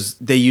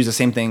they use the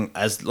same thing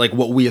as like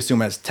what we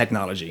assume as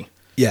technology.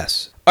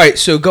 Yes. All right.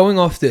 So going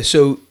off of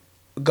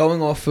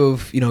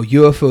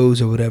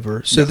UFOs or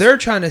whatever. So they're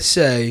trying to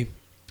say,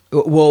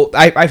 well,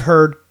 I've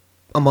heard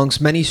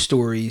amongst many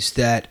stories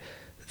that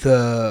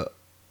the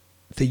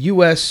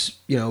U.S.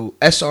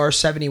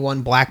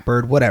 SR-71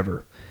 Blackbird,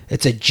 whatever,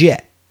 it's a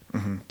jet.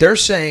 Mm-hmm. They're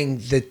saying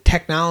the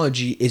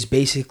technology is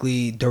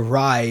basically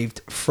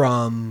derived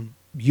from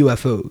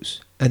UFOs,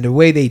 and the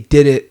way they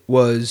did it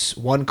was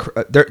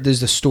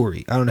there's a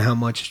story. I don't know how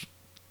much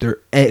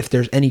if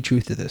there's any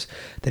truth to this.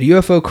 That a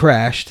UFO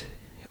crashed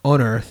on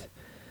Earth,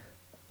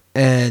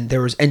 and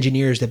there was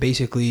engineers that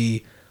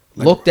basically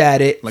looked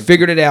at it,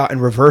 figured it out,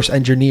 and reverse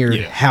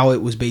engineered how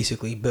it was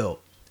basically built,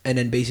 and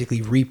then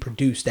basically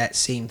reproduced that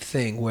same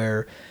thing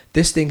where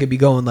this thing could be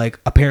going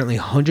apparently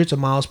hundreds of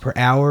miles per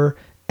hour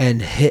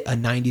and hit a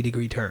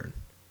 90-degree turn.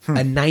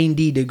 A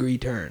 90-degree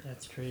turn.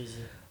 That's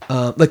crazy.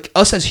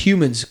 Us as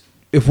humans,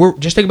 if we're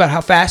just think about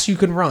how fast you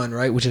can run,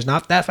 right, which is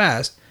not that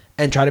fast,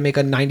 and try to make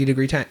a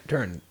 90-degree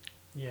turn.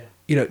 Yeah.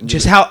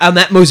 Just how on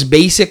that most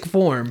basic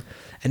form,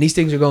 and these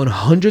things are going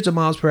hundreds of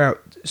miles per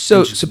hour,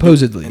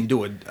 supposedly, and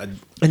do and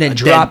then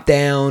drop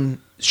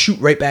down, shoot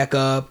right back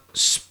up,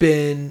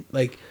 spin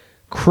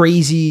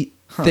crazy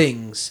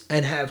things,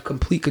 and have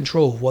complete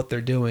control of what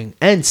they're doing,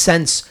 and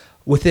sense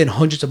within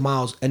hundreds of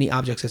miles any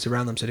objects that's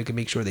around them, so they can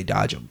make sure they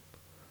dodge them.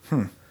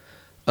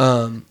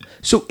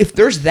 So if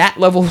there's that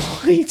level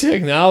of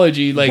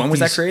technology, when was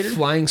that created?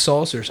 Flying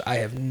saucers, I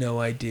have no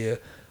idea.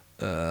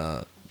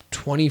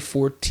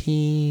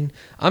 2014.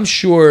 I'm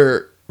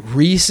sure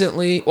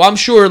recently. Well, I'm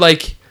sure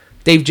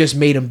they've just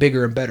made them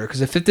bigger and better.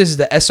 Because if this is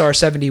the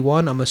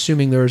SR-71, I'm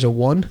assuming there's a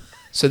 1.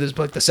 So there's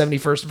the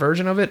 71st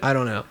version of it. I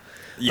don't know.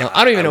 Yeah,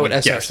 I don't even know what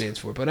SR stands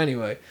for. But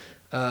anyway,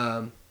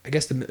 I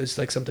guess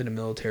it's something the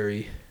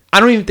military. I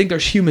don't even think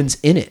there's humans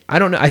in it. I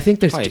don't know. I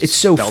think it's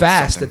so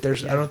fast that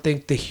there's. I don't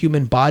think the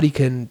human body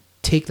can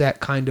take that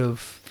kind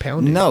of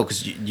pounding. No,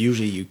 because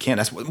usually you can't.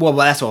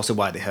 That's also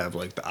why they have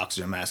the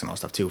oxygen mask and all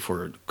stuff too,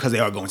 because they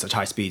are going such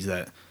high speeds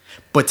that.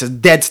 But to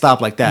dead stop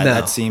like that,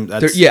 that seems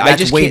that's I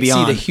just way can't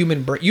beyond. See the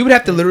human brain. You would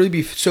have to literally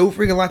be so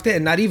freaking locked in,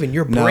 and not even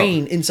your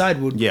brain inside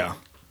would. Yeah.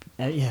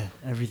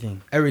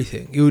 Everything.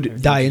 You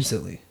would die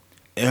instantly.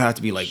 It would have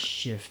to be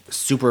shift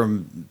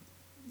super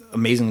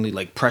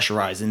amazingly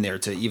pressurized in there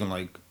to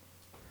even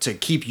to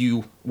keep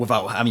you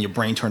without having your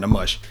brain turn to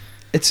mush.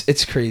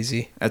 It's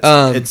crazy.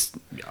 It's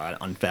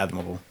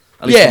unfathomable.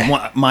 At least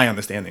from my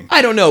understanding.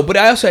 I don't know, but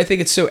I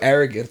think it's so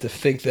arrogant to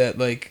think that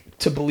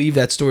to believe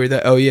that story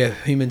that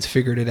humans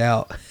figured it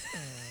out.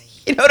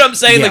 You know what I'm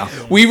saying?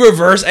 Yeah. We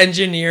reverse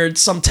engineered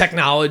some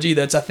technology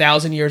that's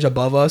 1,000 years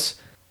above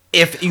us.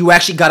 If you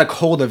actually got a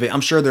hold of it,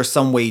 I'm sure there's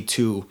some way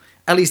to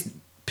at least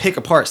pick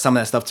apart some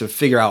of that stuff to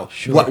figure out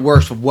what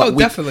works with what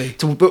definitely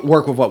to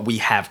work with what we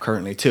have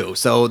currently too.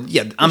 So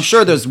I'm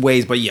sure there's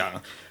ways, but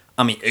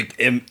I mean,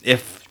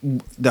 if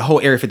the whole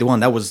Area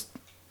 51, that was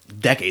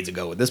decades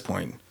ago at this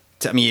point.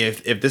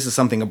 If this is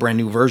a brand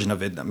new version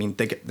of it, I mean,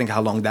 think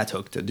how long that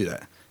took to do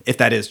that, if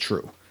that is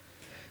true.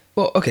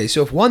 Well, okay,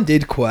 so if one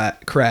did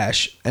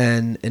crash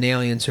and an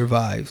alien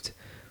survived,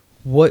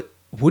 what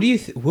do you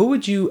what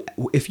would you,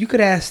 if you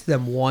could ask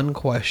them one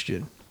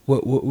question,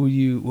 what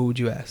would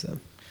you ask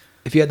them?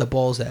 If you had the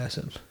balls to ask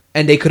them,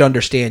 and they could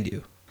understand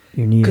you.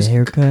 You need a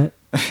haircut?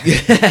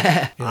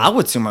 I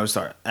would assume I would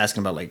start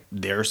asking about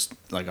their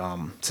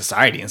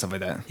society and stuff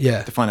like that.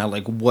 Yeah. To find out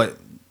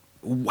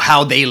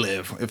how they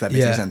live, if that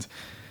makes any sense.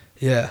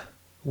 Yeah.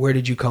 Where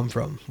did you come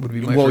from? Would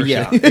be my first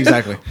yeah, thing.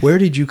 exactly. Where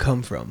did you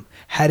come from?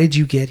 How did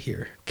you get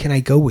here? Can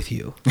I go with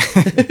you?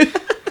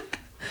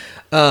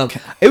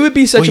 It would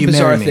be such a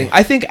bizarre thing.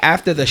 I think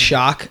after the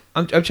shock,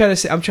 I'm trying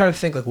to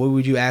think what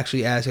would you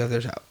actually ask after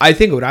the shock? I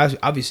think it would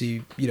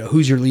obviously,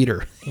 who's your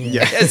leader?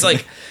 Yeah. It's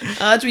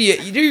that's what do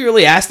you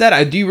really ask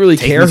that? Do you really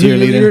care who your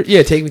leader?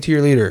 Yeah, take me to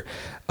your leader.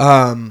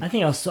 I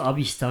think I'll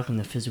be stuck in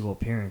the physical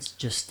appearance,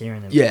 just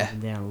staring them up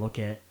and down, look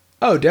at.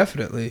 Oh,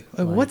 definitely.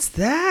 What's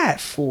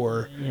that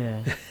for?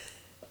 Yeah.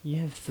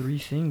 You have 3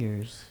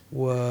 fingers.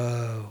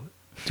 Whoa.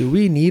 Do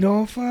we need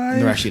all 5?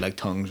 They're actually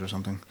tongues or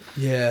something.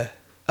 Yeah.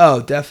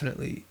 Oh,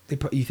 definitely.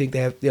 You think they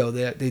have?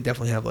 They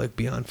definitely have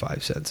beyond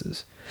 5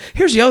 senses.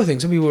 Here's the other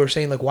thing. Some people were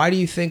saying why do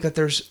you think that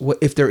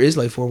if there is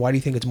life form, why do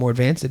you think it's more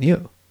advanced than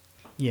you?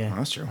 Yeah, oh,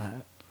 that's true.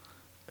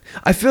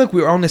 I feel like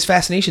we're on this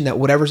fascination that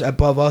whatever's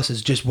above us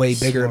is just way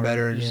bigger and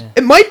better.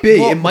 It might be.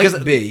 Well, it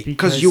might be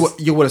because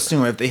you would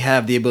assume if they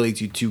have the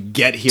ability to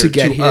get here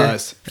to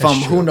us from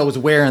who knows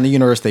where in the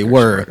universe they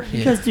were.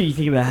 Because you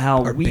think about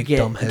how we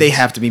get, they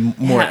have to be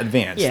more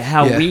advanced. Yeah,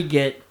 how we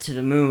get to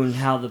the moon,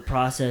 how the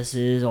process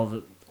is,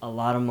 a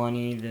lot of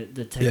money,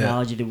 the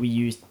technology that we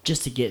use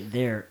just to get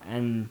there,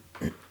 and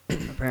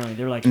apparently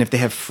they're and if they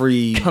have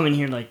free coming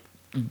here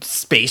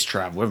space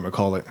travel, whatever we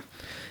call it.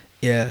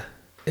 Yeah.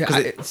 Yeah,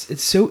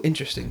 it's so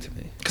interesting to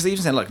me. Because they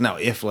even said, no,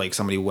 if,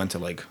 somebody went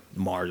to,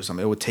 Mars or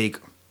something, it would take,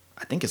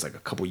 I think it's, a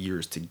couple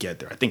years to get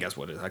there. I think that's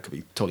what it is. I could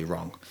be totally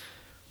wrong.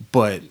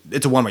 But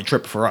it's a one-way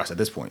trip for us at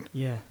this point.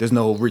 Yeah. There's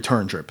no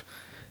return trip.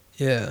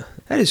 Yeah.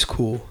 That is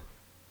cool.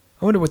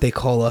 I wonder what they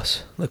call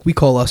us. Like, we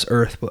call us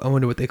Earth, but I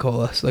wonder what they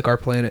call us, like our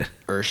planet.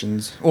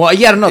 Urshins. Well,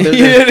 yeah, I don't know. You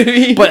know what I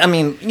mean? But I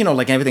mean, you know,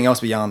 like everything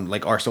else beyond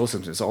like our solar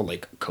system, it's all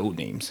like code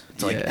names.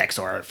 It's like Yeah.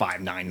 XR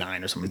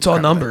 599 or something. It's all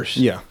crap like that. numbers.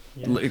 Yeah.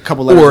 A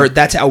couple letters. Or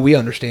that's how we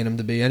understand them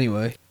to be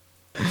anyway.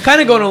 Kind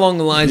of going along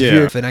the lines Yeah.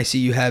 here, and I see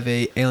you have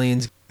a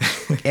aliens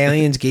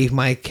gave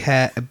my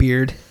cat a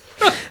beard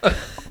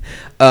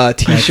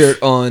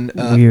t-shirt on.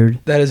 Weird.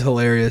 That is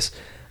hilarious.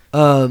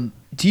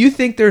 Do you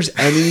think there's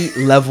any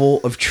level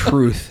of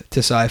truth to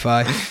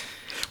sci-fi?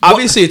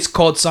 Obviously, it's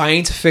called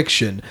science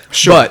fiction.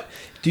 Sure. But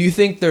do you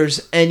think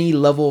there's any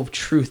level of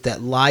truth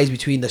that lies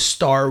between the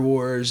Star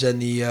Wars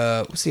and the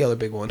what's the other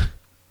big one?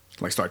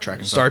 like Star Trek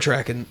and Star stuff.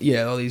 Trek and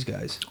all these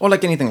guys. Or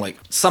like anything like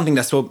something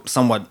that's so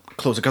somewhat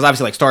closer. Because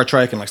obviously like Star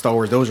Trek and like Star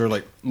Wars, those are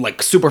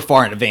like super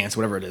far in advance,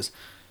 whatever it is.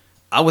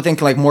 I would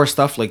think like more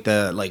stuff like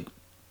the like,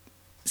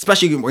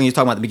 especially when you're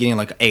talking about the beginning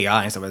like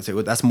AI and stuff like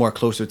that. That's more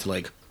closer to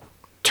like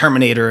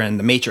Terminator and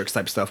the Matrix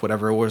type stuff,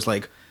 whatever. Where it's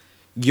like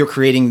you're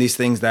creating these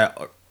things that,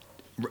 are,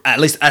 at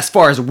least as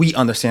far as we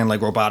understand, like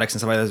robotics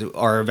and stuff like that,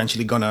 are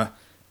eventually gonna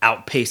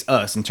outpace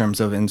us in terms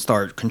of and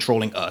start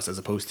controlling us, as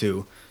opposed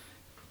to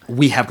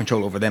we have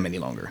control over them any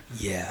longer.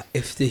 Yeah,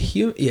 if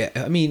the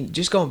I mean,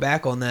 just going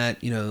back on that,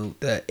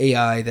 the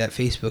AI that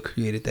Facebook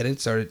created, that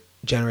it started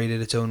generated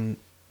its own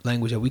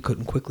language that we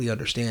couldn't quickly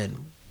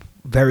understand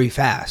very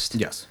fast.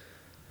 Yes.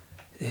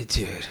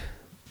 Dude,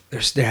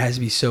 there has to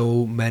be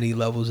so many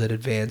levels of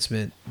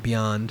advancement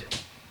beyond,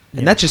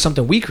 and that's just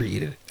something we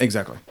created.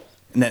 Exactly.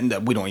 And then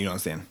that we don't even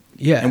understand.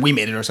 Yeah. And we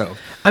made it ourselves.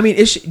 I mean,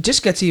 it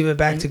just gets even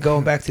back to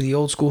going back to the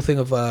old school thing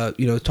of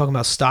talking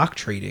about stock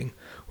trading,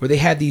 where they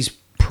had these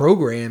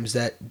programs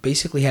that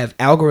basically have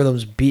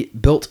algorithms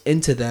built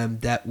into them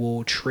that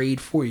will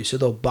trade for you. So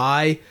they'll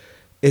buy.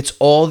 It's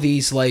all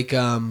these like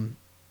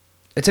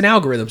it's an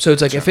algorithm. So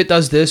it's like, if it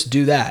does this,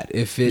 do that.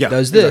 If it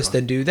does this,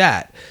 then do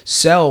that.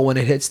 Sell when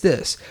it hits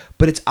this.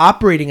 But it's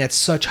operating at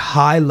such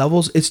high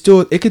levels.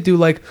 It could do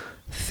like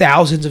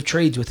thousands of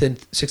trades within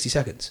 60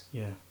 seconds.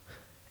 Yeah.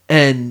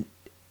 And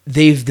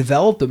they've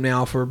developed them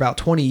now for about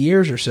 20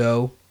 years or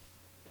so,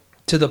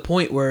 to the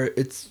point where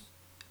it's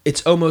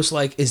almost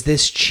like, is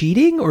this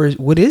cheating or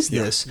what is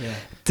this?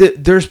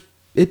 Yeah.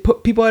 It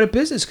put people out of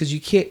business because you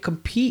can't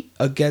compete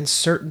against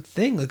certain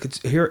things. Like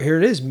it's here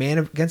it is, man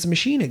against a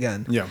machine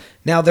again. Yeah.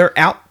 Now they're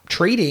out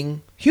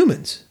trading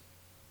humans.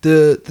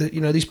 The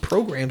these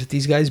programs that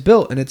these guys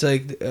built, and it's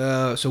like,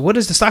 so what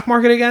is the stock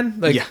market again?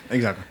 Like, Yeah,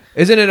 exactly.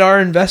 Isn't it our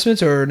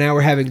investments, or now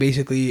we're having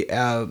basically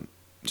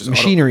Just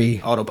machinery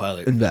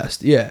autopilot.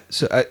 invest? Yeah.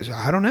 So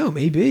I don't know.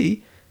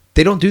 Maybe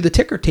they don't do the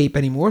ticker tape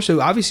anymore.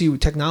 So obviously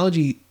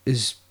technology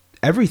is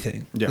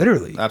everything. Yeah,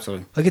 Literally.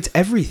 absolutely. Like it's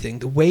everything.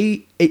 The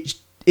way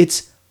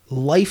it's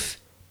life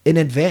in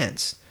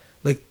advance.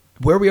 Like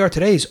where we are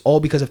today is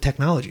all because of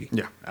technology.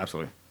 Yeah,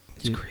 absolutely.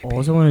 It's creepy.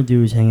 All I want to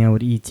do is hang out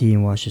with ET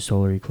and watch the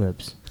solar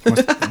eclipse.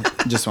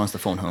 Just wants the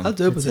phone home. How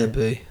dope would that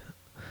be?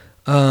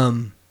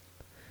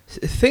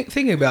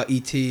 Thinking about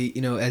ET,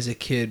 as a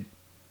kid,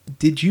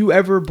 did you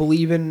ever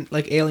believe in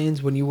like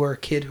aliens when you were a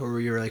kid, or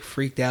you were like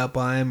freaked out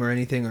by them, or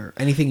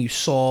anything you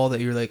saw that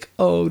you're like,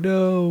 oh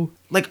no?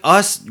 Like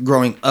us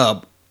growing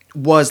up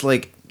was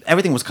like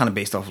everything was kind of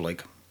based off of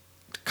like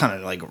kind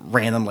of like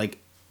random like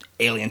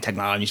alien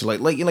technology, so like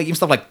even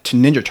stuff like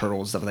Ninja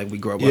Turtles stuff like we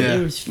grew up Yeah.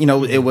 with.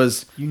 It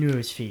was You knew it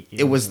was fake.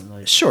 it was wasn't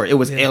like- sure it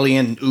was Yeah.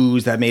 alien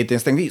ooze that made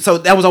this thing. So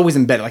that was always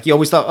embedded. Like you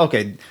always thought,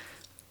 okay,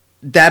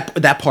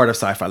 that part of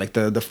sci-fi, like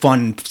the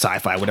fun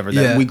sci-fi, whatever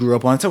that Yeah. we grew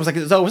up on. So it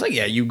was like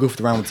yeah, you goofed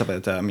around with stuff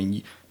like that. I mean,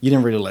 you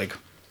didn't really like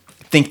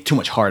think too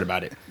much hard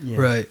about it. Yeah.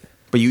 Right.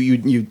 But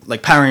you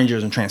like Power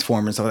Rangers and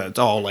Transformers and stuff like that. It's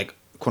all like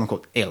quote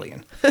unquote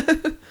alien.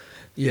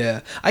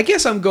 Yeah, I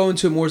guess I'm going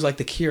to more as like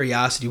the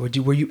curiosity.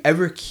 Were you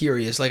ever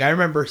curious? Like I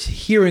remember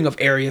hearing of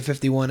Area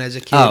 51 as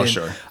a kid. Oh, and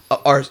sure.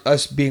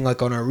 Us being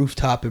like on our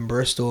rooftop in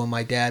Bristol, and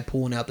my dad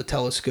pulling out the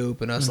telescope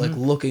and us like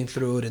looking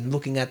through it and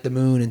looking at the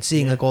moon and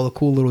seeing like all the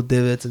cool little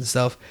divots and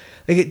stuff.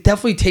 Like it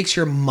definitely takes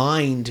your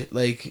mind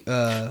like.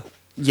 Yeah,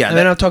 I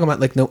mean, I'm talking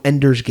about like no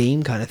Ender's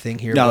Game kind of thing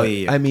here. No, but,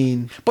 yeah. I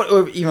mean, But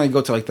or even like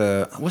go to like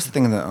what's the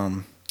thing in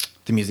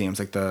the museums,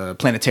 like the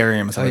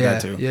planetarium and stuff like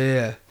that too.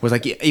 yeah. Was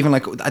like even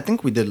like I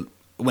think we did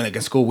when like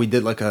in school we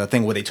did like a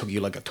thing where they took you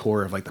like a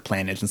tour of like the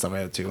planets and stuff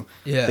like that too.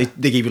 Yeah.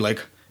 They gave you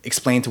like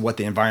explain to what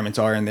the environments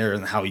are in there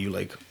and how you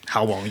like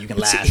how long you can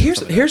See, last. and here's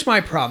stuff like here's my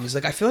problem is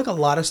like I feel like a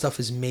lot of stuff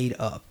is made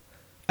up.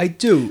 I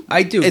do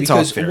It's all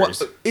because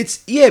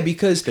theories.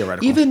 because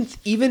Theoretical.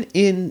 even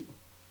in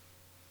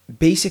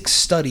basic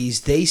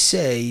studies they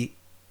say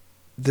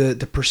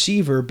the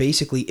perceiver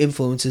basically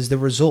influences the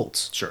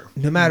results. Sure.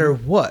 No matter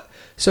what.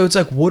 So it's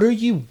like, what are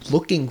you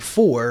looking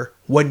for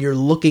when you're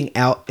looking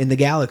out in the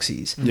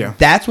galaxies? Yeah.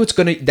 That's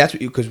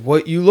because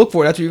what you look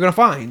for, that's what you're gonna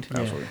find.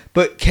 Absolutely.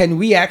 But can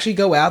we actually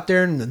go out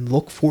there and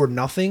look for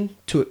nothing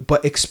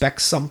but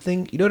expect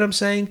something? You know what I'm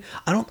saying?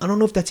 I don't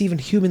know if that's even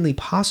humanly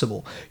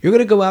possible. You're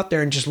gonna go out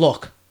there and just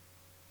look.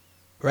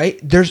 Right?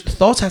 There's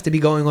thoughts have to be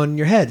going on in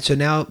your head. So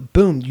now,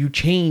 boom, you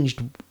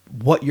changed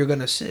what you're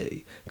gonna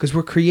see because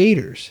we're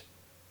creators.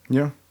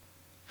 Yeah.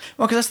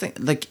 Well, because that's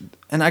the like,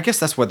 and I guess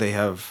that's what they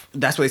have.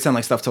 That's why they send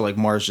like stuff to like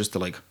Mars just to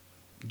like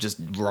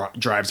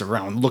drives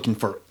around looking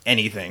for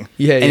anything,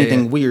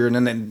 anything weird,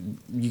 and then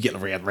you get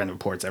random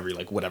reports every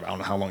like whatever. I don't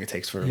know how long it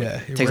takes for.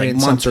 Yeah, it takes like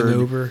months or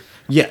over.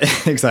 Yeah,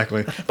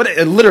 exactly. But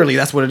it literally,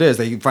 that's what it is.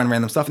 They find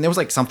random stuff, and there was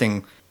like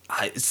something.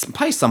 It's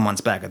probably some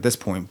months back at this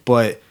point,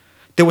 but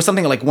there was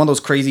something like one of those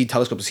crazy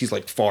telescopes that sees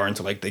like far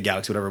into like the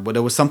galaxy, whatever. But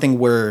there was something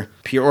where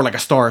or like a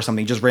star or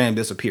something just randomly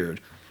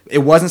disappeared. It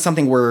wasn't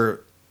something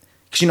where.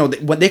 Because, you know,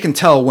 when they can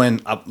tell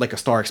when like a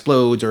star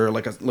explodes or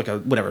like a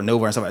whatever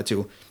nova and stuff like that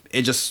too,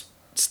 it just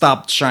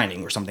stopped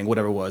shining or something,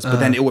 whatever it was. But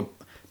then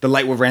the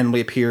light would randomly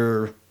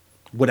appear,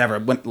 whatever.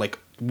 When like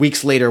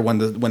weeks later when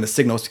the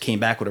signals came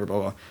back, whatever,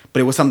 blah, blah.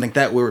 But it was something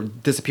that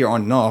would disappear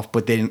on and off,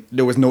 but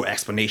there was no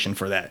explanation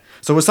for that.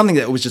 So it was something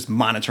that was just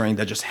monitoring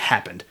that just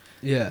happened.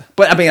 Yeah.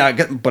 But I mean, I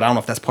don't know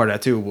if that's part of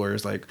that too. Where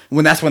it's like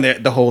that's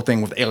when the whole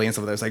thing with aliens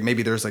stuff. There's like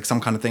maybe there's like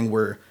some kind of thing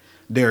where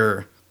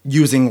they're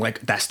using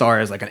like that star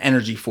as like an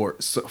energy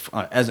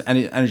as an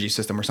energy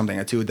system or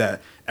something too,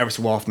 that every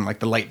so often like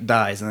the light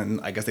dies and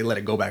then I guess they let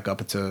it go back up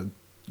into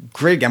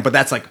grid again. But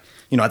that's like,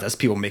 you know, that's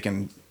people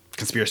making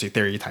conspiracy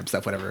theory type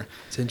stuff, whatever.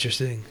 It's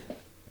interesting.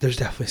 There's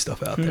definitely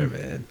stuff out there,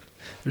 man.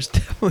 There's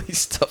definitely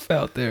stuff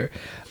out there.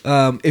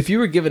 If you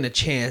were given a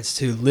chance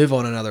to live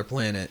on another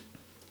planet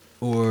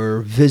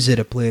or visit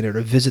a planet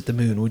or visit the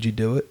moon, would you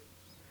do it?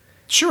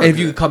 Sure. And if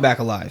you could come back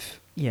alive.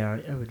 Yeah,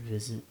 I would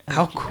visit.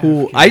 How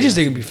cool. I just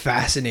think it'd be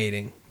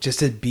fascinating just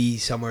to be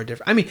somewhere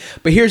different. I mean,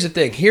 but here's the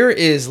thing. Here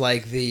is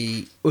like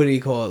the, what do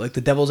you call it? Like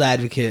the devil's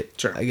advocate,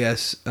 sure. I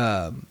guess,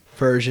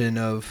 version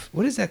of,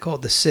 what is that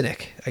called? The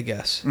cynic, I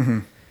guess. Mm-hmm.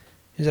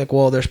 He's like,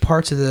 well, there's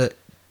parts of the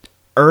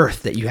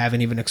earth that you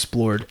haven't even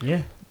explored.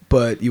 Yeah.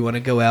 But you want to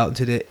go out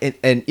into the,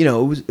 and you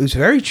know, it's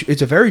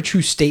a very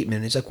true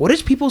statement. It's like, what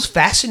is people's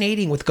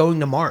fascination with going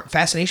to Mars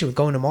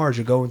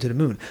or going to the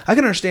moon? I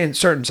can understand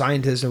certain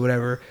scientists or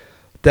whatever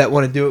that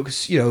want to do it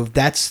because, you know,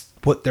 that's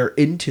what they're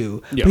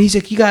into. Yeah. But he's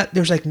like,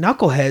 there's like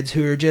knuckleheads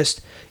who are just,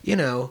 you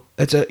know,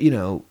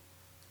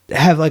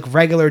 have like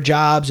regular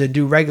jobs and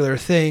do regular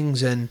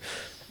things and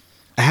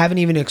haven't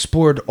even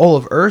explored all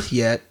of Earth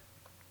yet.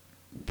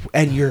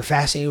 And you're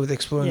fascinated with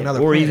exploring another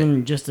planet. Or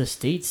even just the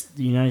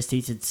United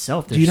States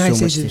itself. There's so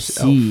much to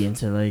see and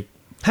to like.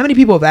 How many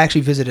people have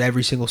actually visited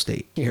every single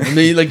state? I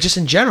mean, like just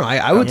in general,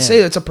 I would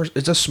say it's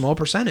a small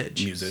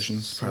percentage.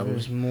 Musicians, probably.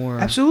 There's more.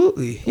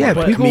 Absolutely, yeah.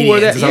 But people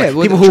were that. Yeah,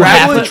 people who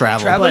have to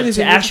travel. But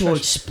to actually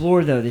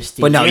explore though the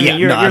state. But no,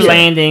 you're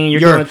landing. You're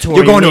going to tour.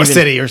 You're going to a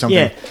city or something.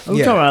 Yeah, I'm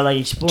talking about like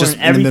exploring just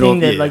everything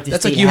that like the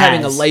that's state like you has.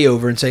 having a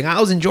layover and saying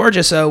I was in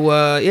Georgia, so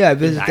I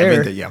visit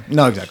there.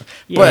 No, exactly.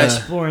 But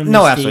exploring.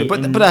 No, absolutely.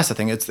 But that's the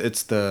thing. It's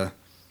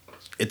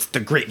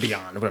the great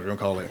beyond, whatever you want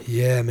to call it.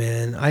 Yeah,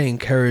 man. I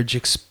encourage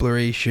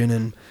exploration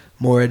and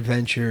more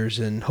adventures,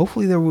 and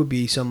hopefully there will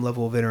be some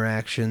level of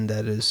interaction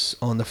that is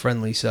on the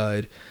friendly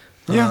side.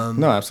 Yeah,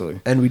 no, absolutely.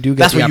 And we do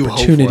get the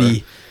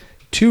opportunity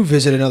to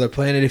visit another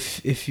planet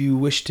if you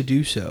wish to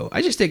do so.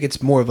 I just think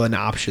it's more of an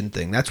option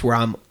thing. That's where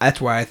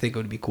I think it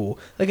would be cool.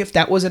 Like if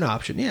that was an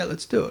option, yeah,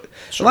 let's do it.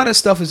 Sure. A lot of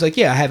stuff is like,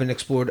 yeah, I haven't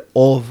explored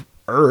all of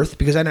Earth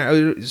because I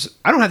don't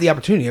have the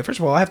opportunity. First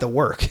of all, I have to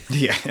work.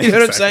 Yeah, you know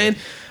what I'm saying?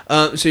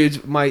 So it's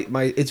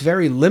it's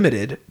very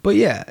limited. But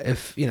yeah,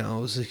 if you know,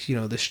 it was like, you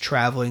know, this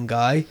traveling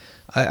guy,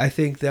 I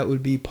think that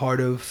would be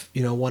part of,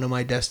 you know, one of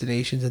my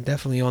destinations and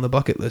definitely on the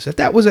bucket list. If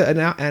that was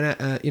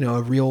a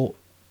real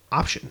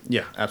option.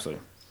 Yeah,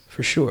 absolutely.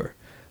 For sure.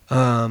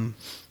 All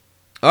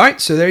right,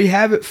 so there you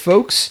have it,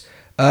 folks.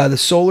 The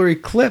solar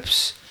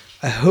eclipse.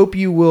 I hope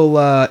you will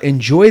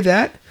enjoy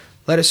that.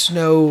 Let us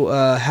know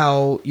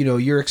how, you know,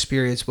 your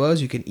experience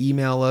was. You can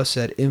email us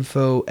at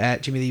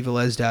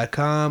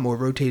info@jimmylevelez.com or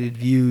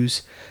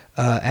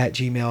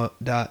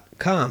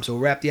rotatedviews@gmail.com. So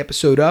we'll wrap the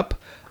episode up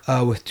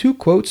with two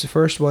quotes. The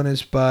first one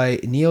is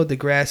by Neil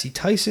deGrasse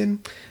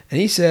Tyson,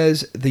 and he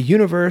says, "The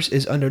universe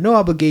is under no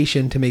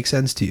obligation to make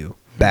sense to you."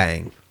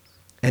 Bang.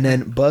 And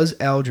then Buzz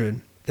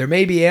Aldrin, "There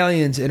may be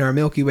aliens in our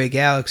Milky Way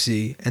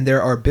galaxy, and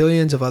there are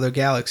billions of other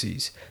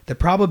galaxies. The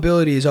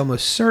probability is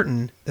almost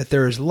certain that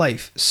there is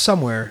life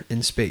somewhere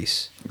in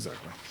space."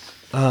 Exactly.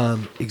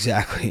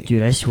 Exactly.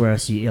 Dude, I swear I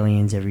see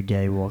aliens every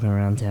day walking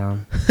around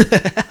town.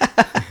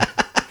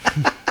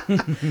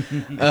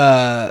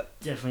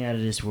 Definitely out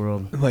of this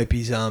world. It might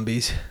be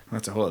zombies.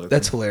 That's a whole other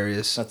That's thing.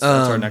 hilarious. That's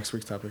our next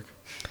week's topic.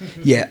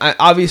 Yeah,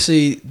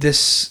 obviously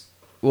this,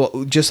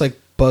 well, just like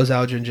Buzz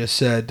Aldrin just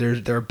said,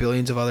 there are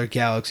billions of other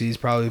galaxies,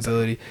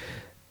 probability.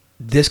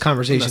 This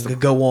conversation could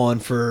go on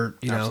for,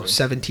 you know,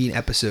 17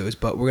 episodes,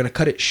 but we're going to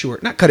cut it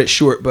short. Not cut it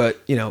short, but,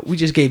 you know, we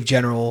just gave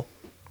general,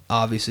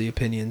 obviously,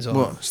 opinions on.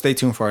 Well, stay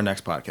tuned for our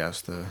next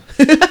podcast. The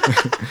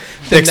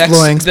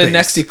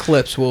next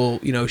eclipse will,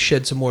 you know,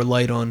 shed some more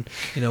light on,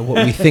 you know,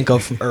 what we think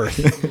of Earth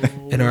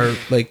in our,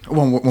 like,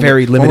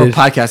 very limited when we're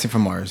podcasting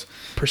from Mars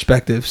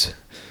perspectives.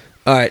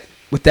 All right.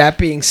 With that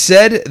being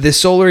said, the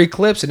solar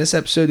eclipse. In this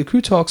episode, the crew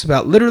talks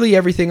about literally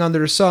everything under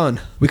the sun.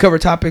 We cover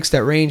topics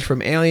that range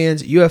from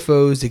aliens,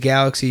 UFOs, the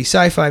galaxy,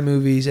 sci-fi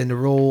movies, and the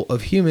role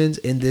of humans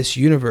in this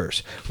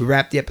universe. We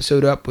wrap the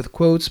episode up with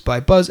quotes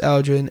by Buzz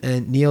Aldrin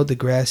and Neil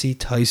deGrasse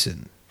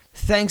Tyson.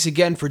 Thanks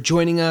again for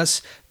joining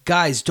us.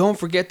 Guys, don't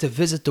forget to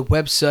visit the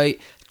website,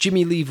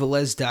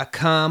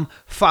 JimmyLeeVelez.com.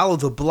 Follow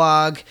the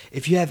blog.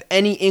 If you have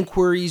any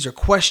inquiries or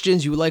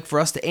questions you would like for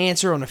us to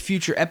answer on a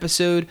future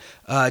episode,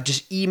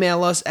 just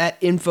email us at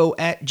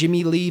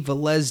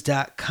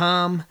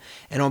info@JimmyLeeVelez.com.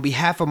 And on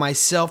behalf of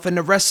myself and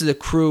the rest of the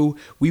crew,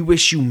 we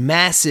wish you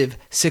massive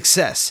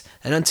success.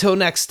 And until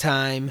next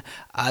time,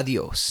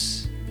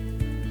 adios.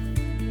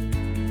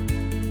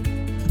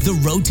 The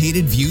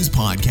Rotated Views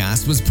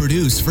podcast was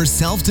produced for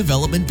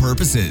self-development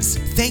purposes.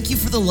 Thank you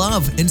for the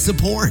love and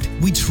support.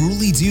 We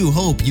truly do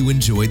hope you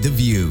enjoyed the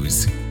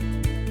views.